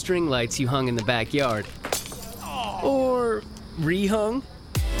off those string lights you hung in the backyard. Or rehung.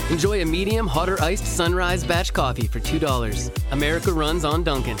 Enjoy a medium, hotter iced Sunrise Batch Coffee for $2. America runs on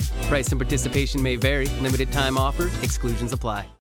Dunkin'. Price and participation may vary. Limited time offer. Exclusions apply.